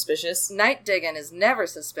never suspicious. Night digging is never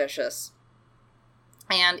suspicious.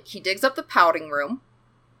 And he digs up the pouting room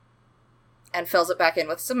and fills it back in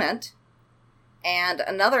with cement. And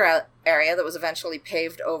another area that was eventually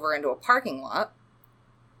paved over into a parking lot.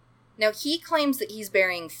 Now, he claims that he's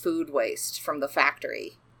burying food waste from the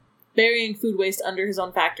factory. Burying food waste under his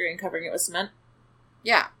own factory and covering it with cement?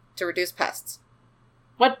 Yeah, to reduce pests.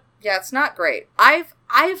 What? Yeah, it's not great. I've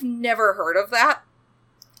never heard of that.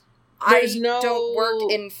 There's I no- don't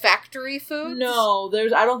work in factory foods. No,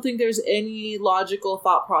 I don't think there's any logical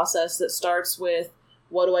thought process that starts with,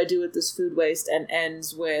 what do I do with this food waste, and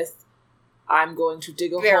ends with, I'm going to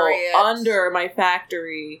dig a Bury hole it. under my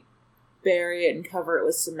factory, bury it, and cover it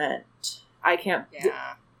with cement. I can't...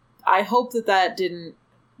 Yeah. I hope that didn't...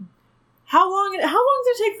 How long did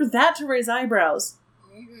it take for that to raise eyebrows?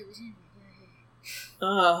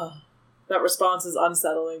 Ugh. That response is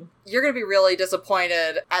unsettling. You're going to be really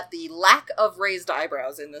disappointed at the lack of raised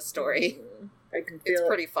eyebrows in this story. I can feel It's it.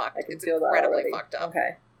 pretty fucked. I can It's feel that incredibly already. fucked up.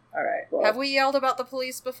 Okay. All right. Well, Have we yelled about the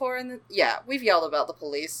police before? Yeah, we've yelled about the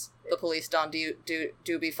police. The police don't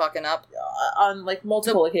do be fucking up. on like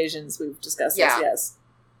multiple occasions we've discussed Yeah. this. Yes.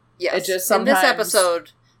 Yes. It just in this sometimes-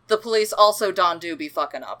 episode, the police also do be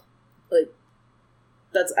fucking up. Like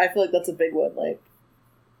I feel like that's a big one. Like,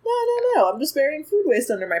 no. I'm just burying food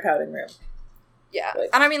waste under my pouting room. Yeah. Like-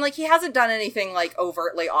 And I mean, like, he hasn't done anything, like,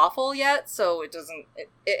 overtly awful yet, so it doesn't...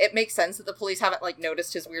 It makes sense that the police haven't, like,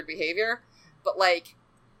 noticed his weird behavior. But, like...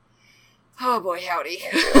 Oh, boy, howdy.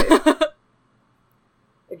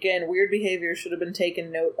 Again, weird behavior should have been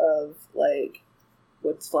taken note of, like,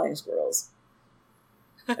 with flying squirrels.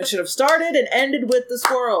 I should have started and ended with the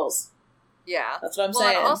squirrels. Yeah. That's what I'm Well,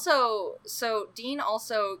 saying. and also... So, Dean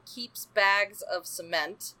also keeps bags of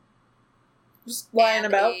cement... Just lying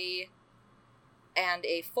about. And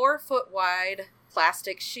a 4-foot wide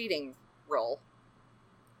plastic sheeting roll,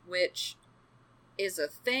 which is a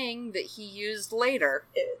thing that he used later.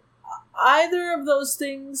 Either of those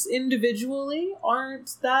things individually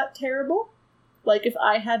aren't that terrible. Like, if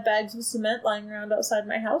I had bags of cement lying around outside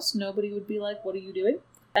my house, nobody would be like, what are you doing?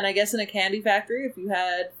 And I guess in a candy factory, if you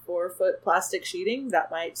had 4-foot plastic sheeting,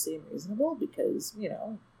 that might seem reasonable because,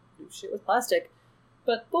 do shit with plastic.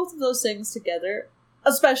 But both of those things together,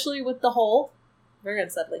 especially with the hole, very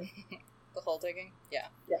unsettling. The hole digging? Yeah.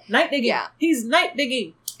 Yeah. Night digging! Yeah. He's night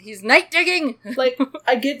digging! He's night digging! Like,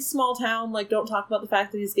 I get small town, like, don't talk about the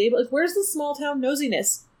fact that he's gay, but, like, where's the small town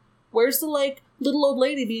nosiness? Where's the, like, little old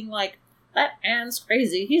lady being like, that man's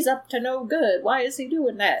crazy, he's up to no good, why is he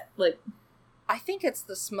doing that? Like... I think it's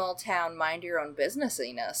the small town mind your own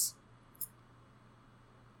businessiness.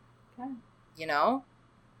 Okay. You know?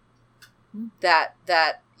 Hmm. That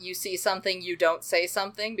you see something, you don't say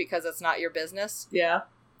something because it's not your business. Yeah.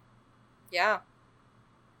 Yeah.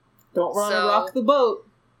 Don't run So- and rock the boat.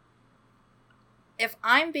 If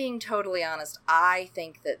I'm being totally honest, I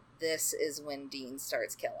think that this is when Dean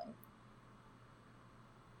starts killing.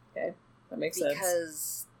 Okay. That makes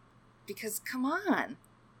sense. Because come on.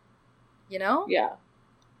 You know? Yeah.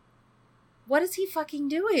 What is he fucking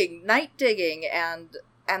doing? Night digging and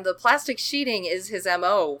the plastic sheeting is his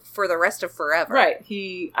MO for the rest of forever. Right.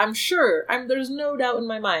 I'm sure, there's no doubt in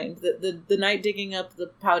my mind that the night digging up the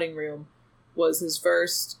pouting room was his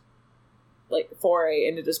first, like, foray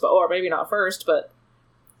into disposal. Or maybe not first, but,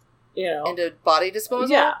 you know. Into body disposal?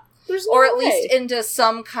 Yeah. There's no or at way. least into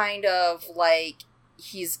some kind of, like,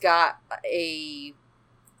 he's got a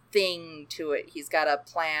thing to it. He's got a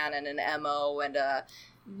plan and an MO and a...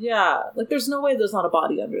 Yeah, like there's no way there's not a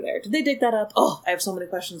body under there. Did they dig that up? Oh, I have so many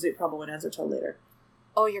questions that you probably won't answer till later.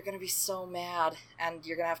 Oh, you're gonna be so mad, and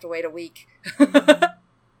you're gonna have to wait a week.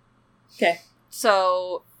 Okay.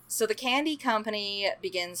 So the candy company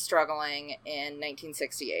begins struggling in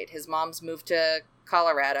 1968. His mom's moved to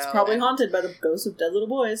Colorado. It's probably haunted by the ghosts of dead little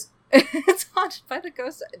boys. It's haunted by the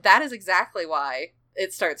ghost. That is exactly why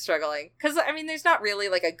it starts struggling. Because, I mean, there's not really,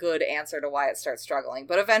 like, a good answer to why it starts struggling.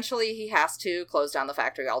 But eventually he has to close down the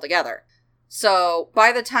factory altogether. So,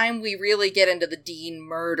 by the time we really get into the Dean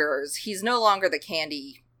murders, he's no longer the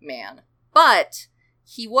candy man. But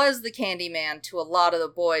he was the candy man to a lot of the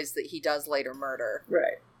boys that he does later murder.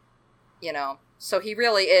 Right. You know? So he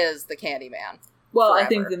really is the candy man. Well, forever. I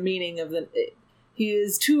think the meaning of he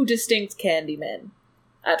is two distinct candy men.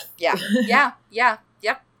 Yeah.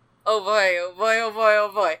 Yep. Oh boy, oh boy, oh boy,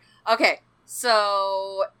 oh boy. Okay,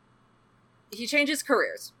 so he changes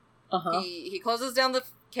careers. Uh-huh. He closes down the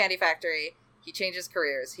candy factory. He changes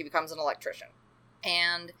careers. He becomes an electrician.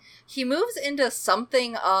 And he moves into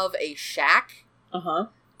something of a shack. Uh-huh.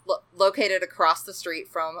 Located across the street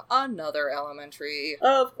from another elementary.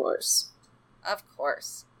 Of course. Of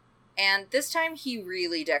course. And this time he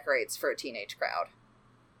really decorates for a teenage crowd.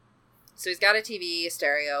 So he's got a TV, a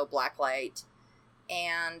stereo, black light.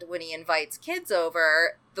 And when he invites kids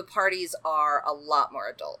over, the parties are a lot more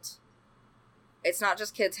adult. It's not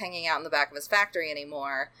just kids hanging out in the back of his factory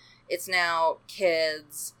anymore. It's now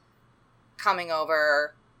kids coming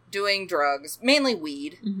over, doing drugs, mainly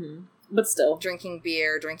weed. Mm-hmm. But still. Drinking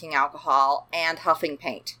beer, drinking alcohol, and huffing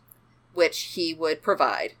paint, which he would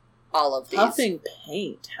provide all of these. Huffing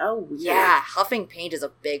paint? How weird. Yeah, huffing paint is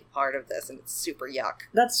a big part of this, and it's super yuck.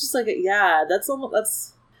 That's just like,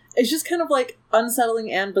 it's just kind of, like,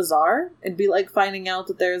 unsettling and bizarre. It'd be like finding out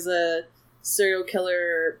that there's a serial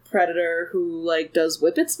killer predator who, like, does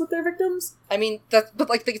whippets with their victims. I mean, that's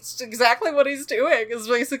exactly what he's doing, is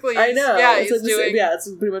basically... I know. Yeah, it's he's doing... Yeah,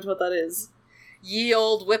 that's pretty much what that is. Ye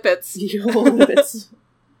old whippets. Ye old whippets.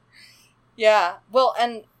 Yeah, well,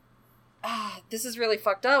 and... this is really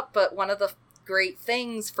fucked up, but one of the great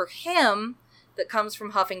things for him that comes from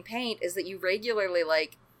huffing paint is that you regularly,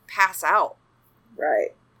 like, pass out.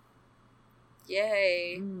 Right.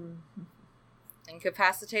 Yay.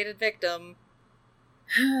 Incapacitated victim.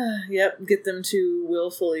 Yep, get them to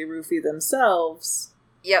willfully roofie themselves.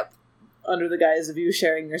 Yep. Under the guise of you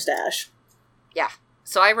sharing your stash. Yeah.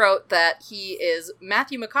 So I wrote that he is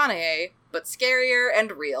Matthew McConaughey, but scarier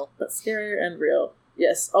and real.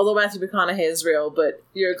 Yes, although Matthew McConaughey is real, but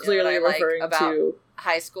you're clearly referring to...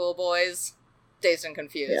 high school boys, Dazed and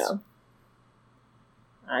Confused. Yeah.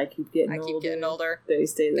 I keep getting older. They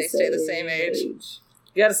stay the same age.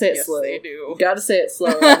 You gotta say it slow. Yes, they do. You gotta say it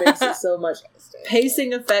slow. That makes it so much.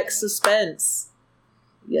 Pacing affects suspense.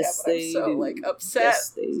 Yes, yeah, they I'm so, do. like, upset. Yes,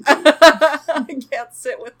 they do. I can't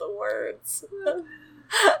sit with the words.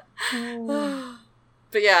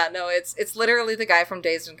 But yeah, no, it's literally the guy from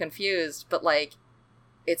Dazed and Confused, but, like,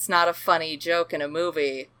 it's not a funny joke in a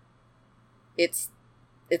movie. It's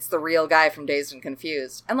the real guy from Dazed and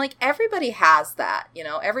Confused. And, like, everybody has that, you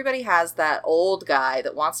know? Everybody has that old guy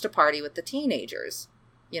that wants to party with the teenagers,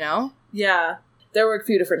 you know? Yeah. There were a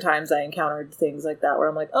few different times I encountered things like that where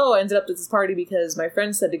I'm like, oh, I ended up at this party because my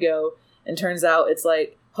friend said to go, and turns out it's,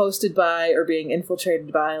 like, hosted by or being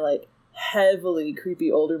infiltrated by, like, heavily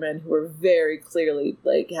creepy older men who are very clearly,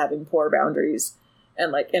 like, having poor boundaries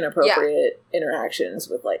and, like, inappropriate interactions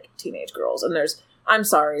with, like, teenage girls. And I'm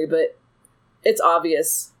sorry, but it's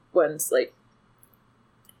obvious when it's, like,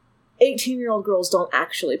 18-year-old girls don't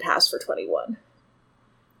actually pass for 21.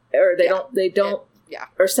 Or they don't,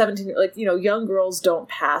 or 17, like, you know, young girls don't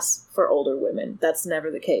pass for older women. That's never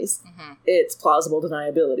the case. Mm-hmm. It's plausible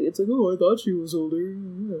deniability. It's like, oh, I thought she was older.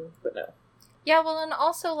 But no. Yeah, well, and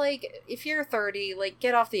also, like, if you're 30, like,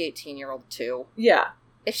 get off the 18-year-old, too. Yeah.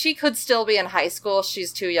 If she could still be in high school,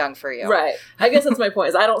 she's too young for you. Right. I guess that's my point,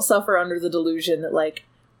 is I don't suffer under the delusion that, like,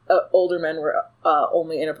 older men were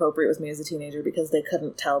only inappropriate with me as a teenager because they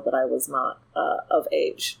couldn't tell that I was not of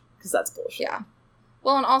age. Because that's bullshit. Yeah.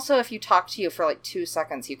 Well, and also, if you talk to you for, like, 2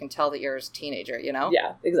 seconds, you can tell that you're a teenager, you know?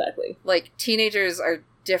 Yeah, exactly. Like, teenagers are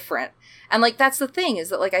different. And, like, that's the thing, is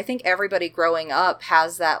that, like, I think everybody growing up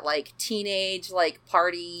has that, like, teenage, like,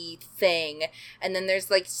 party thing, and then there's,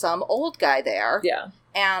 like, some old guy there. Yeah.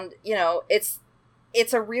 And, you know, it's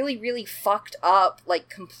a really, really fucked up, like,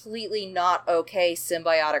 completely not okay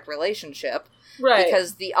symbiotic relationship. Right.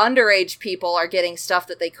 Because the underage people are getting stuff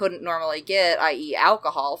that they couldn't normally get, i.e.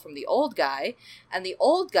 alcohol, from the old guy, and the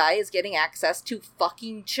old guy is getting access to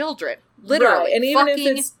fucking children. Literally, right. And even fucking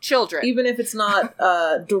if it's, children. Even if it's not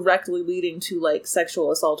directly leading to, like, sexual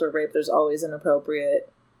assault or rape, there's always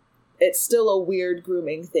inappropriate... It's still a weird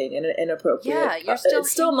grooming thing and an inappropriate... Yeah, you're still,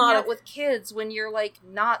 it's still hanging not out with kids when you're, like,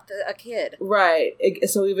 not a kid. Right.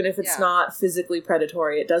 So even if it's Yeah. not physically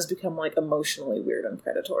predatory, it does become, like, emotionally weird and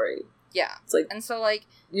predatory. Yeah. It's like, and so, like...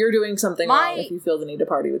 you're doing something wrong if you feel the need to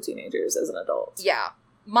party with teenagers as an adult. Yeah.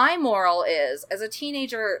 My moral is, as a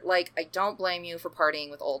teenager, like, I don't blame you for partying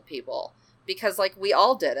with old people. Because, like, we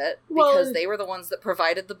all did it. Because they were the ones that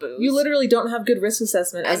provided the booze. You literally don't have good risk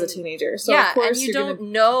assessment as a teenager. So yeah, of course and you you're don't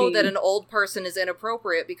know that an old person is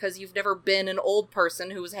inappropriate because you've never been an old person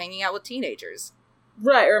who was hanging out with teenagers.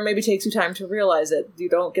 Right, or it maybe takes you time to realize it. You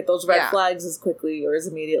don't get those red flags as quickly or as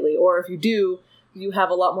immediately. Or if you do, you have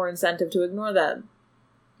a lot more incentive to ignore them.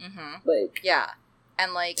 Mm-hmm. Like... yeah.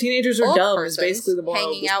 And, like... teenagers are dumb is basically the moral.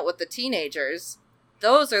 Hanging out with the teenagers,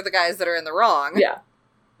 those are the guys that are in the wrong. Yeah.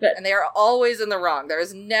 And they are always in the wrong. There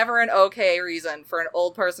is never an okay reason for an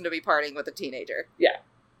old person to be partying with a teenager. Yeah.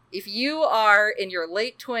 If you are in your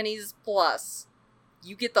late 20s plus,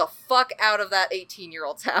 you get the fuck out of that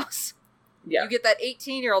 18-year-old's house. Yeah. You get that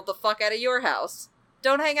 18-year-old the fuck out of your house.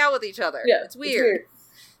 Don't hang out with each other. Yeah. It's weird.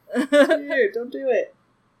 It's weird. Don't do it.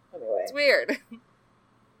 Anyway. It's weird.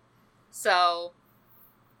 So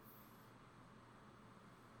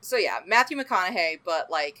yeah, Matthew McConaughey, but,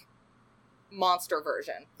 like, monster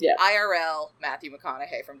version. Yeah. IRL Matthew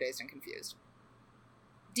McConaughey from Dazed and Confused.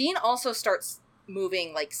 Dean also starts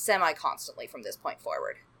moving, like, semi-constantly from this point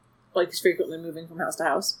forward. Like, he's frequently moving from house to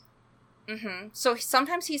house. Mm-hmm. So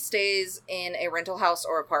sometimes he stays in a rental house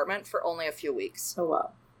or apartment for only a few weeks. Oh,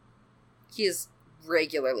 wow. He is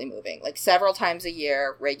regularly moving. Like, several times a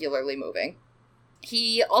year, regularly moving.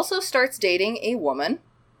 He also starts dating a woman,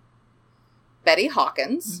 Betty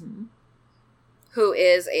Hawkins, who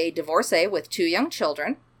is a divorcee with 2 young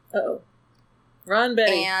children. Uh-oh. Run,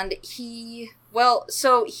 Betty. And he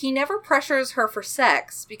never pressures her for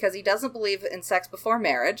sex because he doesn't believe in sex before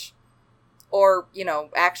marriage. Or, you know,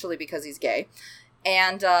 actually because he's gay.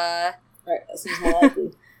 And, Alright, that seems more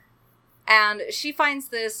likely. And she finds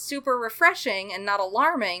this super refreshing and not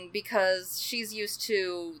alarming because she's used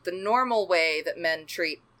to the normal way that men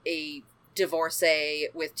treat a divorcee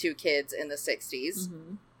with 2 kids in the 60s.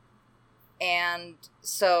 Mm-hmm. And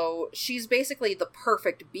so she's basically the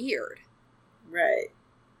perfect beard. Right.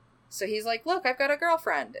 So he's like, look, I've got a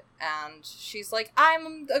girlfriend. And she's like,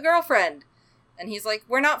 I'm a girlfriend. And he's like,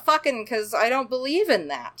 we're not fucking because I don't believe in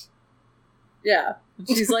that. Yeah.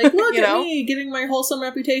 She's like, look You at know? me getting my wholesome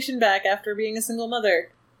reputation back after being a single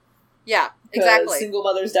mother. Yeah, exactly. Single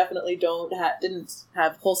mothers definitely didn't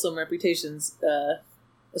have wholesome reputations,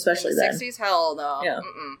 especially in the then. 60s, hell no. Yeah.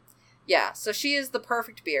 Mm-mm. Yeah, so she is the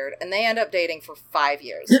perfect beard, and they end up dating for 5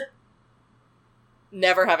 years.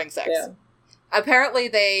 Never having sex. Yeah. Apparently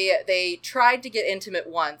they tried to get intimate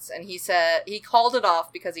once, and he said he called it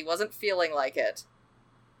off because he wasn't feeling like it.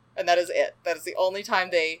 And that is it. That is the only time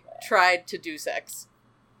they tried to do sex.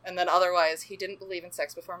 And then otherwise, he didn't believe in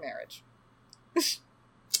sex before marriage.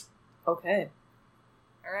 Okay.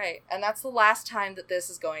 Alright, and that's the last time that this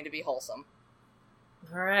is going to be wholesome.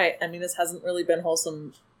 Alright. I mean, this hasn't really been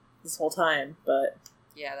wholesome this whole time, but...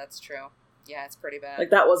 Yeah, that's true. Yeah, it's pretty bad. Like,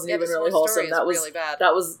 that wasn't Yeah, even this really whole wholesome. story That is was really bad.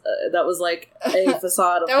 That was like a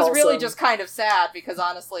facade of That was wholesome. really just kind of sad because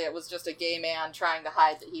honestly, it was just a gay man trying to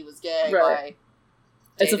hide that he was gay Right.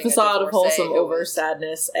 by It's a dating facade of divorcee wholesome who over was-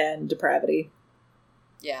 sadness and depravity.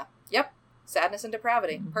 Yeah. Yep. Sadness and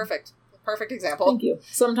depravity. Mhm. Perfect. Perfect example. Thank you.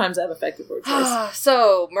 Sometimes I have effective word choice.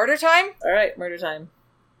 So, murder time? Alright, murder time.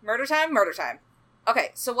 Murder time? Murder time.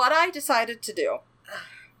 Okay, so what I decided to do,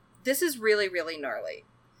 this is really, really gnarly.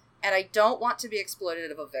 And I don't want to be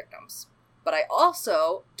exploitative of victims. But I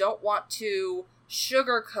also don't want to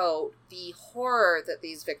sugarcoat the horror that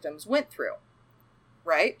these victims went through.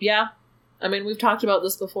 Right? Yeah. I mean, we've talked about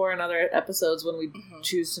this before in other episodes when we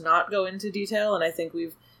choose to not go into detail, and I think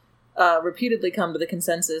we've repeatedly come to the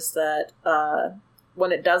consensus that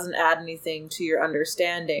when it doesn't add anything to your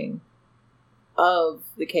understanding of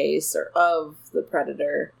the case or of the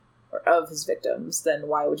predator or of his victims, then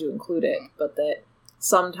why would you include it? But that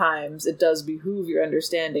sometimes it does behoove your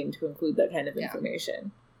understanding to include that kind of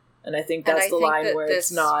information. And I think that's the line where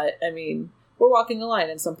it's not, I mean, we're walking a line,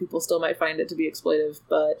 and some people still might find it to be exploitive,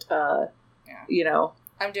 but, you know.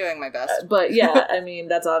 I'm doing my best. But yeah, I mean,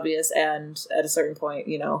 that's obvious, and at a certain point,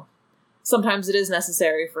 you know, sometimes it is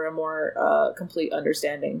necessary for a more complete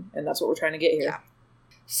understanding, and that's what we're trying to get here. Yeah.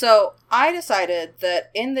 So I decided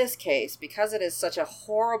that in this case, because it is such a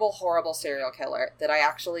horrible, horrible serial killer, that I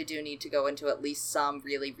actually do need to go into at least some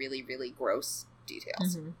really, really, really gross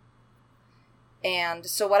details. Mm-hmm. And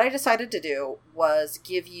so what I decided to do was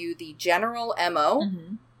give you the general MO,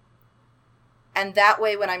 Mm-hmm. and that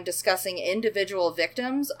way when I'm discussing individual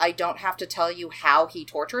victims, I don't have to tell you how he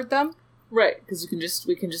tortured them. Right, because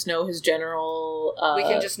we can just know his general... we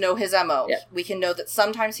can just know his MO. Yeah. We can know that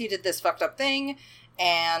sometimes he did this fucked up thing,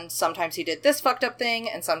 and sometimes he did this fucked up thing,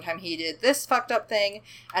 and sometimes he did this fucked up thing,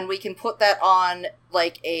 and we can put that on,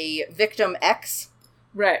 like, a victim X.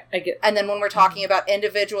 Right, I get... And then when we're talking about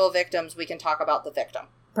individual victims, we can talk about the victim.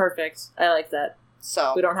 Perfect. I like that.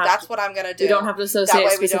 So, we don't have that's what I'm going to do. We don't have to associate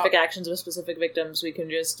way specific actions with specific victims. We can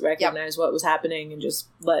just recognize what was happening and just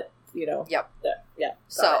let, you know... Yep. Yeah.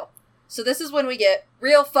 So this is when we get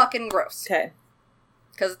real fucking gross. Okay.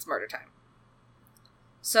 Because it's murder time.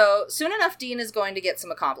 So, soon enough, Dean is going to get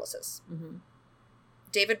some accomplices. Mm-hmm.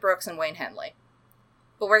 David Brooks and Wayne Henley.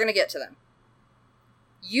 But we're going to get to them.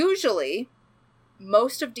 Usually,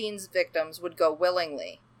 most of Dean's victims would go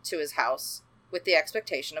willingly to his house with the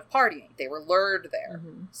expectation of partying. They were lured there.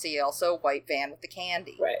 Mm-hmm. See also white van with the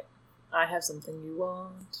candy. Right. I have something you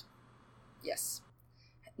want. Yes.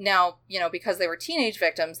 Now, you know, because they were teenage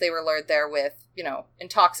victims, they were lured there with, you know,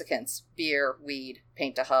 intoxicants, beer, weed,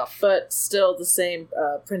 paint to huff. But still the same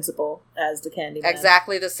principle as the Candyman.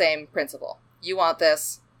 Exactly the same principle. You want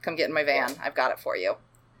this, come get in my van, I've got it for you.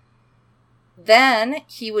 Then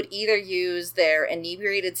he would either use their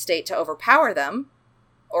inebriated state to overpower them,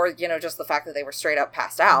 or, you know, just the fact that they were straight up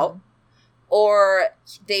passed out, or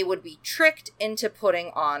they would be tricked into putting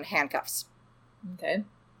on handcuffs. Okay.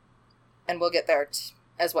 And we'll get there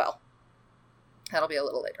as well. That'll be a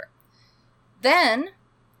little later. Then,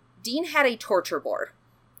 Dean had a torture board.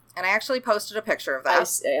 And I actually posted a picture of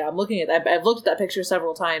that. I'm looking at that. I've looked at that picture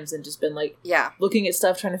several times and just been like, looking at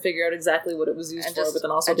stuff, trying to figure out exactly what it was used for, but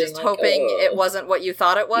then also being like, hoping it wasn't what you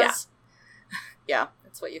thought it was. Yeah,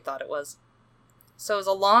 it's what you thought it was. So it was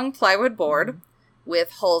a long plywood board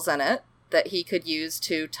with holes in it that he could use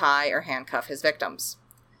to tie or handcuff his victims.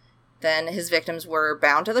 Then his victims were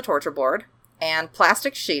bound to the torture board, and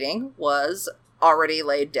plastic sheeting was already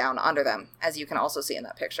laid down under them, as you can also see in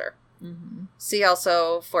that picture. Mm-hmm. See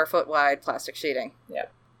also 4-foot wide plastic sheeting.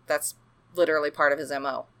 Yep. That's literally part of his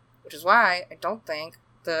MO. Which is why I don't think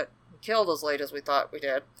that we killed as late as we thought we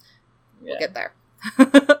did. We'll get there.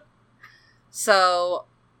 So,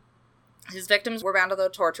 his victims were bound to the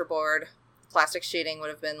torture board. Plastic sheeting would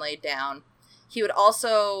have been laid down. He would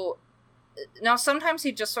also... Now, sometimes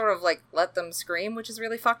he'd just sort of, like, let them scream, which is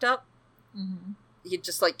really fucked up. Mm-hmm. He'd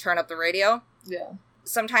just, like, turn up the radio. Yeah.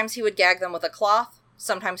 Sometimes he would gag them with a cloth.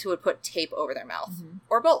 Sometimes he would put tape over their mouth. Mm-hmm.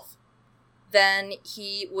 Or both. Then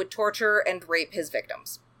he would torture and rape his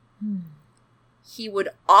victims. He would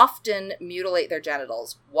often mutilate their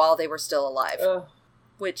genitals while they were still alive. Ugh.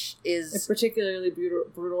 Which is... a particularly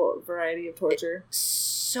brutal variety of torture.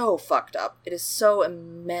 So fucked up. It is so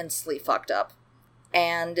immensely fucked up.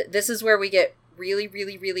 And this is where we get really,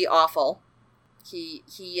 really, really awful.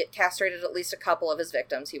 He castrated at least a couple of his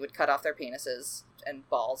victims. He would cut off their penises and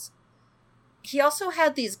balls. He also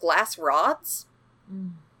had these glass rods.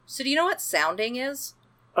 So do you know what sounding is?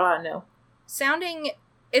 No. Sounding,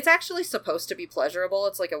 it's actually supposed to be pleasurable.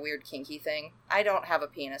 It's like a weird kinky thing. I don't have a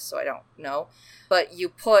penis, so I don't know. But you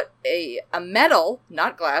put a metal,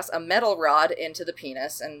 not glass, a metal rod into the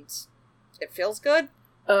penis, and it feels good.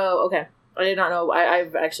 Oh, okay. I did not know.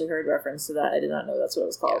 I've actually heard reference to that. I did not know that's what it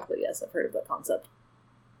was called, but yes, I've heard of that concept.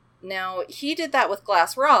 Now, he did that with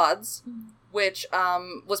glass rods, which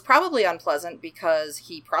was probably unpleasant because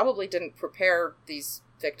he probably didn't prepare these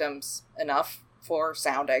victims enough for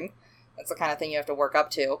sounding. That's the kind of thing you have to work up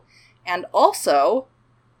to. And also,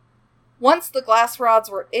 once the glass rods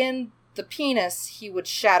were in the penis, he would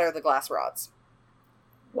shatter the glass rods.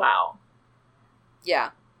 Wow.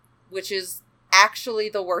 Yeah. Which is actually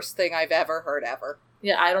the worst thing I've ever heard ever.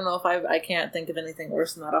 Yeah, I don't know if I can't think of anything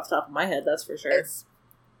worse than that off the top of my head, that's for sure. It's,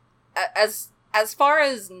 as far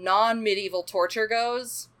as non-medieval torture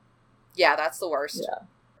goes, yeah, that's the worst. Yeah.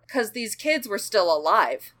 Because these kids were still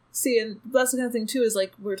alive. See, and that's the kind of thing, too, is,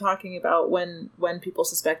 like, we're talking about when people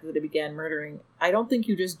suspected that he began murdering. I don't think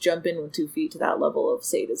you just jump in with 2 feet to that level of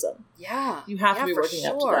sadism. Yeah. You have to be working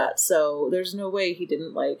up to that, so there's no way he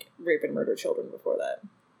didn't, like, rape and murder children before that.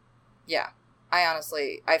 Yeah.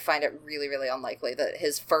 I find it really, really unlikely that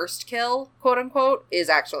his first kill, quote unquote, is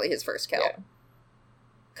actually his first kill.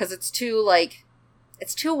 Because it's too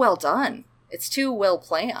well done. It's too well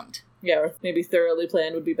planned. Yeah, or maybe thoroughly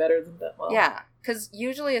planned would be better than that. Well, yeah, because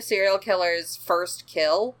usually a serial killer's first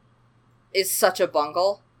kill is such a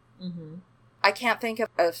bungle. Mm-hmm. I can't think of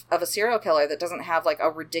a serial killer that doesn't have, like, a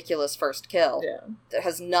ridiculous first kill. Yeah. That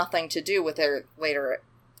has nothing to do with their later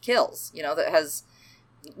kills. You know, that has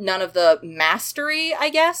none of the mastery, I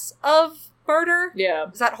guess, of murder. Yeah.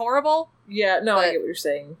 Is that horrible? Yeah, no, I get what you're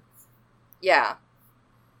saying. Yeah.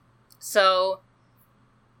 So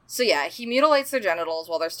yeah, he mutilates their genitals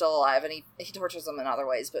while they're still alive, and he tortures them in other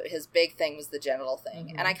ways, but his big thing was the genital thing.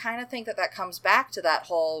 Mm-hmm. And I kind of think that comes back to that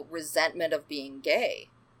whole resentment of being gay.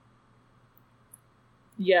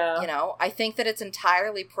 Yeah. You know, I think that it's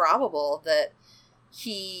entirely probable that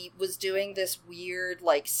he was doing this weird,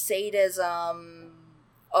 like, sadism,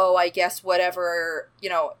 I guess whatever, you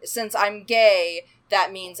know, since I'm gay,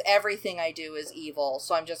 that means everything I do is evil,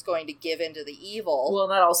 so I'm just going to give into the evil. Well,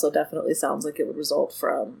 that also definitely sounds like it would result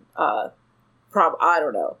from, I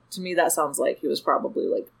don't know. To me, that sounds like he was probably,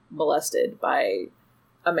 like, molested by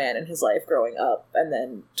a man in his life growing up, and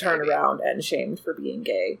then turned around and shamed for being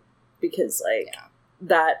gay. Because, like,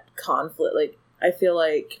 that conflict, like, I feel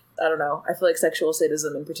like sexual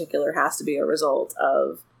sadism in particular has to be a result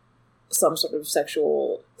of some sort of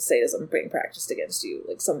sexual sadism being practiced against you.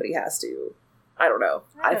 Like, somebody has to... I don't know.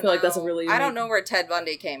 I feel like that's a really... I don't know where Ted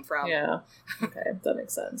Bundy came from. Yeah. Okay, that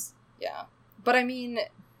makes sense. Yeah. But, I mean,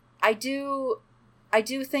 I do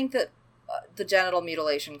think that the genital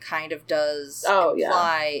mutilation kind of does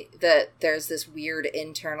imply that there's this weird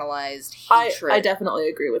internalized hatred... I definitely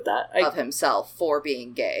agree with that. Of himself for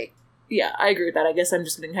being gay. Yeah, I agree with that. I guess I'm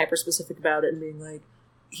just getting hyper-specific about it and being like,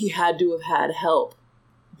 he had to have had help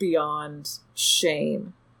beyond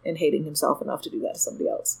shame in hating himself enough to do that to somebody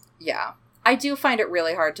else. Yeah. I do find it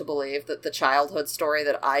really hard to believe that the childhood story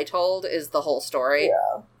that I told is the whole story.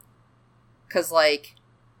 Yeah. 'Cause, like,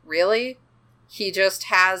 really? He just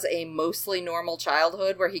has a mostly normal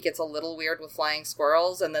childhood where he gets a little weird with flying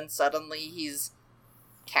squirrels, and then suddenly he's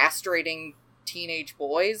castrating teenage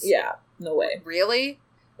boys? Yeah, no way. Really?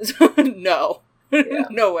 No. Yeah.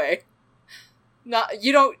 No way.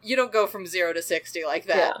 You don't go from 0 to 60 like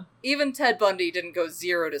that. Yeah. Even Ted Bundy didn't go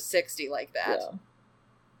 0 to 60 like that. Yeah.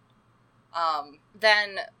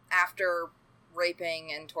 Then, after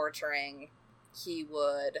raping and torturing, he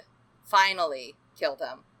would finally kill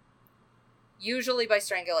them. Usually by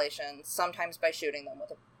strangulation, sometimes by shooting them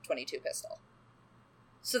with a .22 pistol.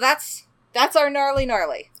 So that's our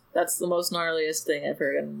gnarly. That's the most gnarliest thing I've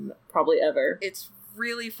heard in probably ever. It's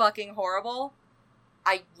really fucking horrible.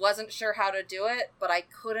 I wasn't sure how to do it, but I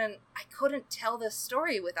couldn't tell this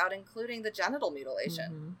story without including the genital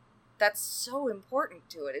mutilation. Mm-hmm. That's so important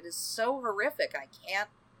to it. It is so horrific.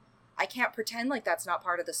 I can't pretend like that's not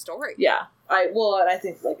part of the story. Yeah. I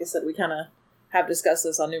think, like I said, we kind of have discussed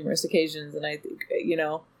this on numerous occasions, and I think, you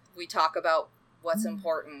know... We talk about what's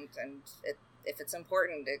important, and if it's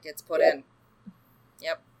important, it gets put in.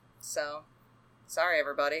 Yep. So, sorry,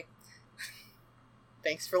 everybody.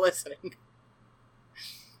 Thanks for listening.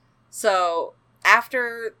 So...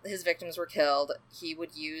 After his victims were killed, he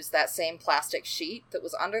would use that same plastic sheet that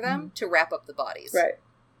was under them to wrap up the bodies. Right.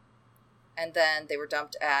 And then they were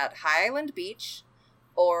dumped at High Island Beach,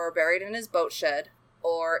 or buried in his boat shed,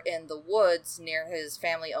 or in the woods near his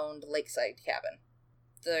family-owned lakeside cabin.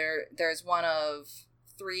 There's one of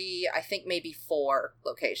 3, I think maybe 4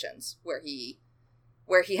 locations where he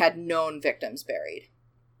had known victims buried.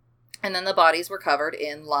 And then the bodies were covered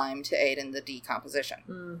in lime to aid in the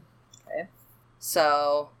decomposition. Okay.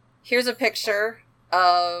 So, here's a picture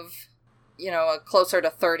of, a closer to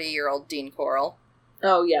 30-year-old Dean Corll.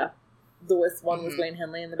 Oh, yeah. The one with Wayne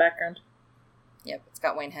Henley in the background? Yep, it's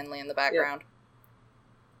got Wayne Henley in the background. Yep.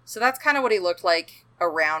 So that's kind of what he looked like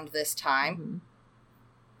around this time.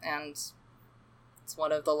 Mm-hmm. And it's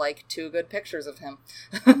one of the, 2 good pictures of him.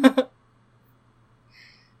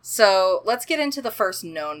 So, let's get into the first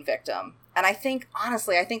known victim. And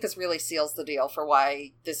honestly, I think this really seals the deal for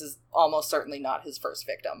why this is almost certainly not his first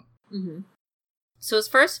victim. Mm-hmm. So his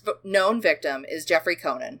first known victim is Jeffrey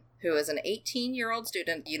Konen, who is an 18-year-old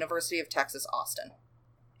student at the University of Texas, Austin.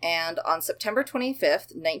 And on September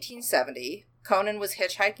 25th, 1970, Konen was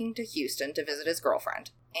hitchhiking to Houston to visit his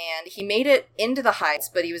girlfriend. And he made it into the Heights,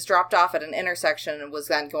 but he was dropped off at an intersection and was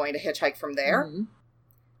then going to hitchhike from there. Mm-hmm.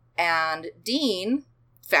 And Dean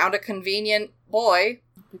found a convenient boy,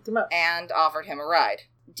 picked him up, and offered him a ride.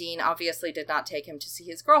 Dean obviously did not take him to see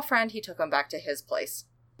his girlfriend. He took him back to his place.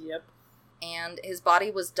 Yep. And his body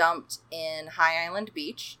was dumped in High Island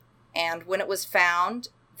Beach, And when it was found,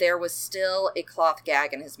 there was still a cloth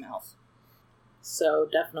gag in his mouth. So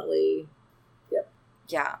definitely, yep.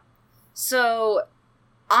 Yeah. So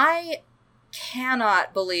I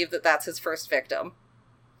cannot believe that that's his first victim.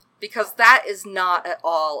 Because that is not at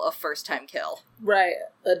all a first-time kill. Right.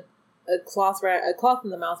 A cloth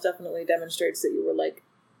in the mouth definitely demonstrates that you were, like,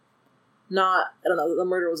 not... I don't know, the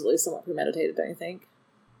murder was at least somewhat premeditated, don't you think?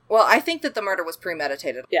 Well, I think that the murder was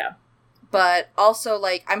premeditated. Yeah. But also,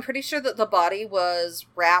 like, I'm pretty sure that the body was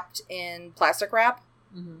wrapped in plastic wrap.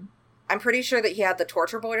 Mm-hmm. I'm pretty sure that he had the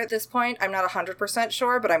torture board at this point. I'm not 100%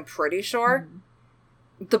 sure, but I'm pretty sure.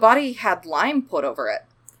 Mm-hmm. The body had lime put over it.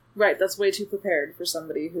 Right, that's way too prepared for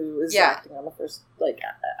somebody who is acting on the first, like,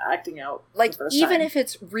 acting out like, the first even time. if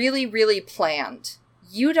it's really, really planned,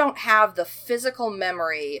 you don't have the physical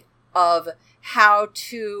memory of how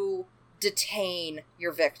to detain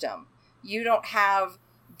your victim. You don't have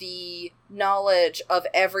the knowledge of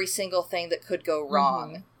every single thing that could go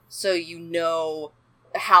wrong. Mm-hmm. So you know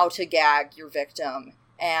how to gag your victim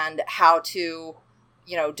and how to,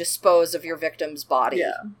 dispose of your victim's body.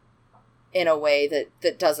 Yeah. In a way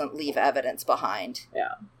that doesn't leave evidence behind.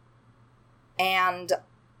 Yeah. And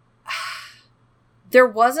there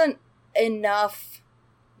wasn't enough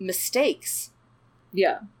mistakes.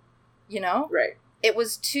 Yeah. Right. It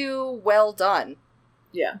was too well done.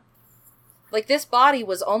 Yeah. Like, this body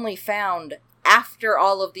was only found after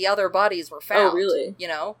all of the other bodies were found. Oh, really?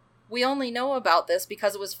 We only know about this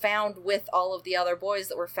because it was found with all of the other boys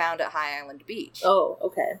that were found at High Island Beach. Oh,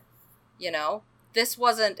 okay. This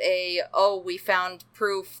wasn't we found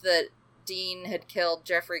proof that Dean had killed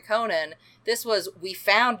Jeffrey Conan. This was, we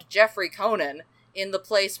found Jeffrey Conan in the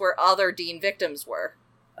place where other Dean victims were.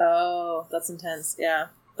 Oh, that's intense. Yeah.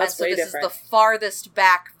 That's way different. This is the farthest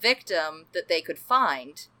back victim that they could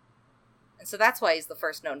find. And so that's why he's the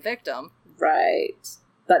first known victim. Right.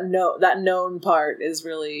 That known part is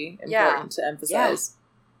really important to emphasize. Yeah.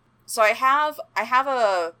 So I have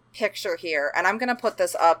a picture here, and I'm going to put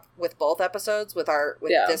this up with both episodes, with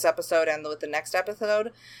this episode and with the next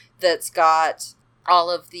episode, that's got all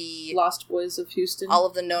of the... Lost Boys of Houston. All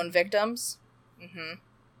of the known victims. Mm-hmm.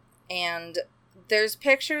 And there's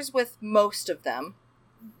pictures with most of them.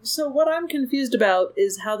 So what I'm confused about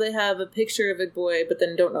is how they have a picture of a boy, but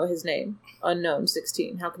then don't know his name. Unknown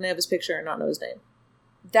 16. How can they have his picture and not know his name?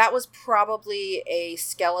 That was probably a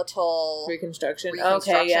skeletal... Reconstruction.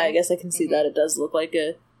 Okay, yeah, I guess I can see that. It does look like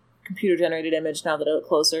a computer-generated image now that I look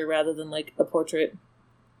closer, rather than, like, a portrait.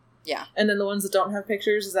 Yeah. And then the ones that don't have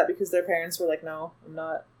pictures, is that because their parents were like, no, I'm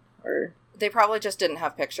not? Or... They probably just didn't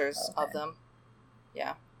have pictures of them.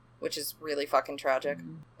 Yeah. Which is really fucking tragic.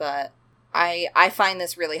 Mm-hmm. But I find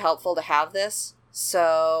this really helpful to have this.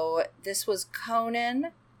 So, this was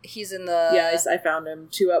Conan... He's in the... Yeah, I found him.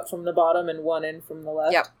 2 up from the bottom and 1 in from the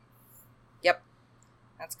left. Yep.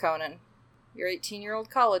 That's Conan. Your 18-year-old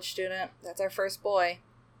college student. That's our first boy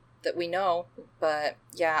that we know. But,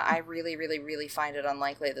 yeah, I really, really, really find it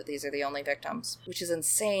unlikely that these are the only victims. Which is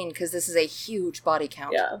insane, because this is a huge body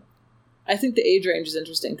count. Yeah. I think the age range is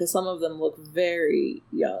interesting, because some of them look very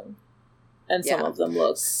young. And some of them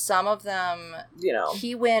look... Some of them...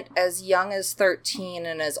 He went as young as 13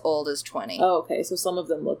 and as old as 20. Oh, okay. So some of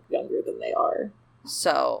them look younger than they are.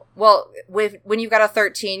 So, well, when you've got a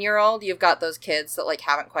 13-year-old, you've got those kids that, like,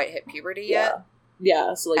 haven't quite hit puberty yet.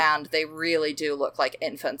 Yeah, so, like... And they really do look like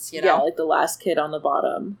infants, Yeah, like the last kid on the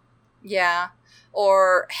bottom. Yeah.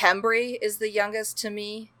 Or Hembry is the youngest to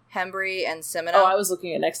me. Hembry and Semino. Oh, I was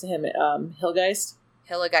looking at next to him at Hillegeist.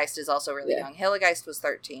 Hillegeist is also really young. Hillegeist was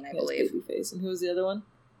 13, I believe. Baby face. And who was the other one?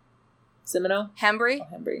 Semino? Hembry.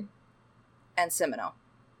 Oh, Hembry. And Semino.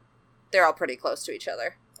 They're all pretty close to each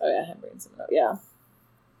other. Oh, yeah, Hembry and Semino. Yeah.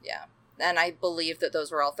 Yeah. And I believe that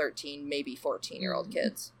those were all 13, maybe 14-year-old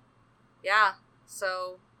kids. Yeah.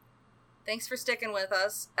 So, thanks for sticking with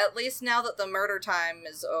us. At least now that the murder time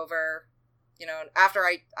is over, after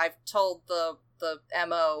I've told the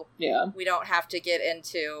MO, we don't have to get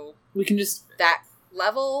into... We can just... that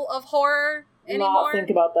level of horror anymore. Not think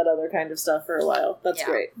about that other kind of stuff for a while. That's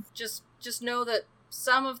great. Just know that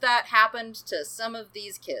some of that happened to some of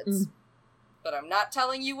these kids. But I'm not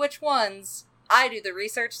telling you which ones. I do the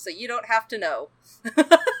research so you don't have to know.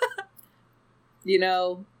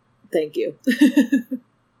 Thank you.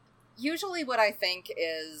 Usually what I think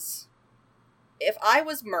is, if I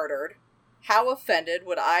was murdered, how offended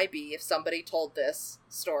would I be if somebody told this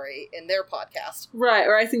story in their podcast? Right,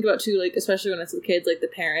 or I think about, too, like, especially when it's the kids, like, the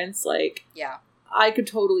parents, like... Yeah. I could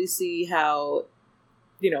totally see how,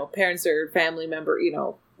 parents or family member,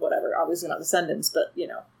 whatever, obviously not descendants, but,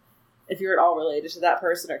 if you're at all related to that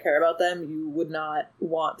person or care about them, you would not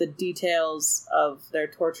want the details of their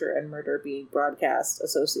torture and murder being broadcast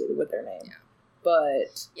associated with their name. Yeah.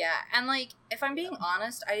 But yeah, and like, if I'm being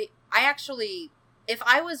honest, I actually, if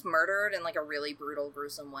I was murdered in like a really brutal,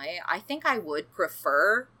 gruesome way, I think I would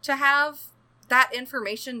prefer to have that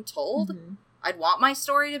information told. mm-hmm. I'd want my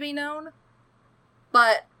story to be known.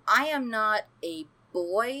 But I am not a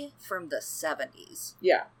boy from the 70s.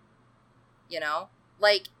 Yeah. You know?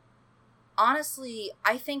 Like, honestly,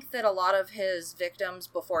 I think that a lot of his victims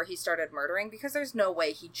before he started murdering, because there's no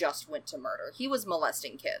way he just went to murder. He was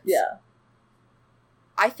molesting kids. Yeah.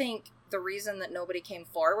 I think the reason that nobody came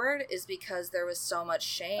forward is because there was so much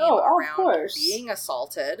shame of around course. being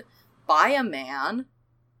assaulted by a man.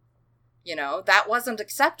 You know, that wasn't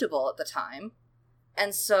acceptable at the time.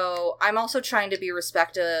 And so I'm also trying to be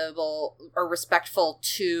respectful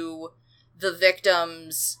to the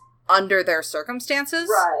victims under their circumstances.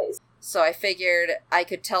 Right. So I figured I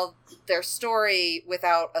could tell their story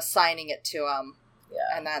without assigning it to them.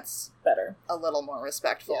 Yeah. And that's better. a little more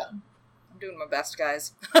respectful. Yeah. I'm doing my best,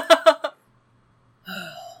 guys. All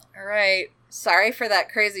right. Sorry for that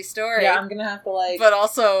crazy story. Yeah, I'm gonna have to But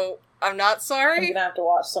also, I'm not sorry. I'm gonna have to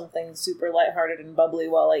watch something super lighthearted and bubbly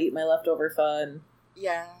while I eat my leftover fun.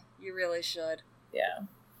 Yeah, you really should. Yeah.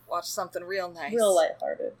 Watch something real nice. Real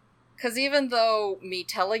lighthearted. Because even though me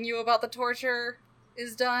telling you about the torture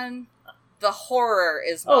is done, the horror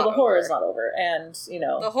is not over. The horror is not over. And, you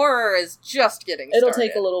know... The horror is just getting It'll started.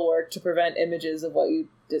 take a little work to prevent images of what you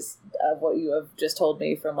have just told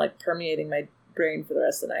me from, like, permeating my brain for the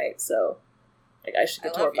rest of the night. So, like, I should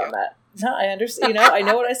get to work on that. No, I understand. You know, I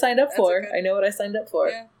know what I signed up for. Okay. I know what I signed up for.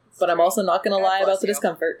 Yeah, but true. I'm also not going to lie about the you.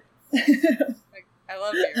 discomfort. I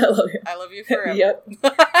love you. I love you. I love you forever. Yep.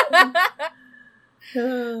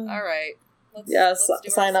 All right. Let's do our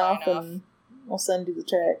sign off and I'll send you the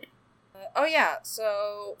track. Oh yeah,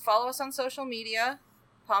 so follow us on social media,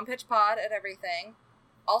 Palm Pitch Pod at everything.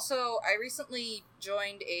 Also, I recently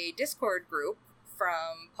joined a Discord group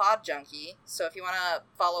from Pod Junkie, so if you want to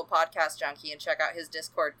follow Podcast Junkie and check out his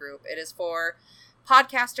Discord group, it is for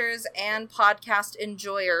podcasters and podcast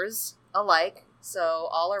enjoyers alike, so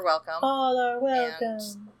all are welcome. All are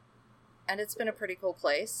welcome. And it's been a pretty cool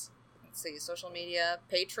place. Let's see, social media,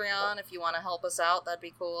 Patreon, if you want to help us out, that'd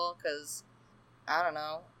be cool, because, I don't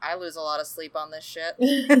know, I lose a lot of sleep on this shit.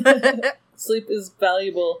 Sleep is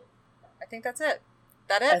valuable. I think that's it.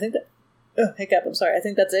 That it? I think that... Oh, hiccup, I'm sorry. I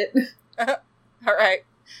think that's it. All right.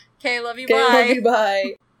 Okay, love you, Okay, bye. love you,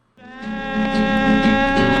 bye.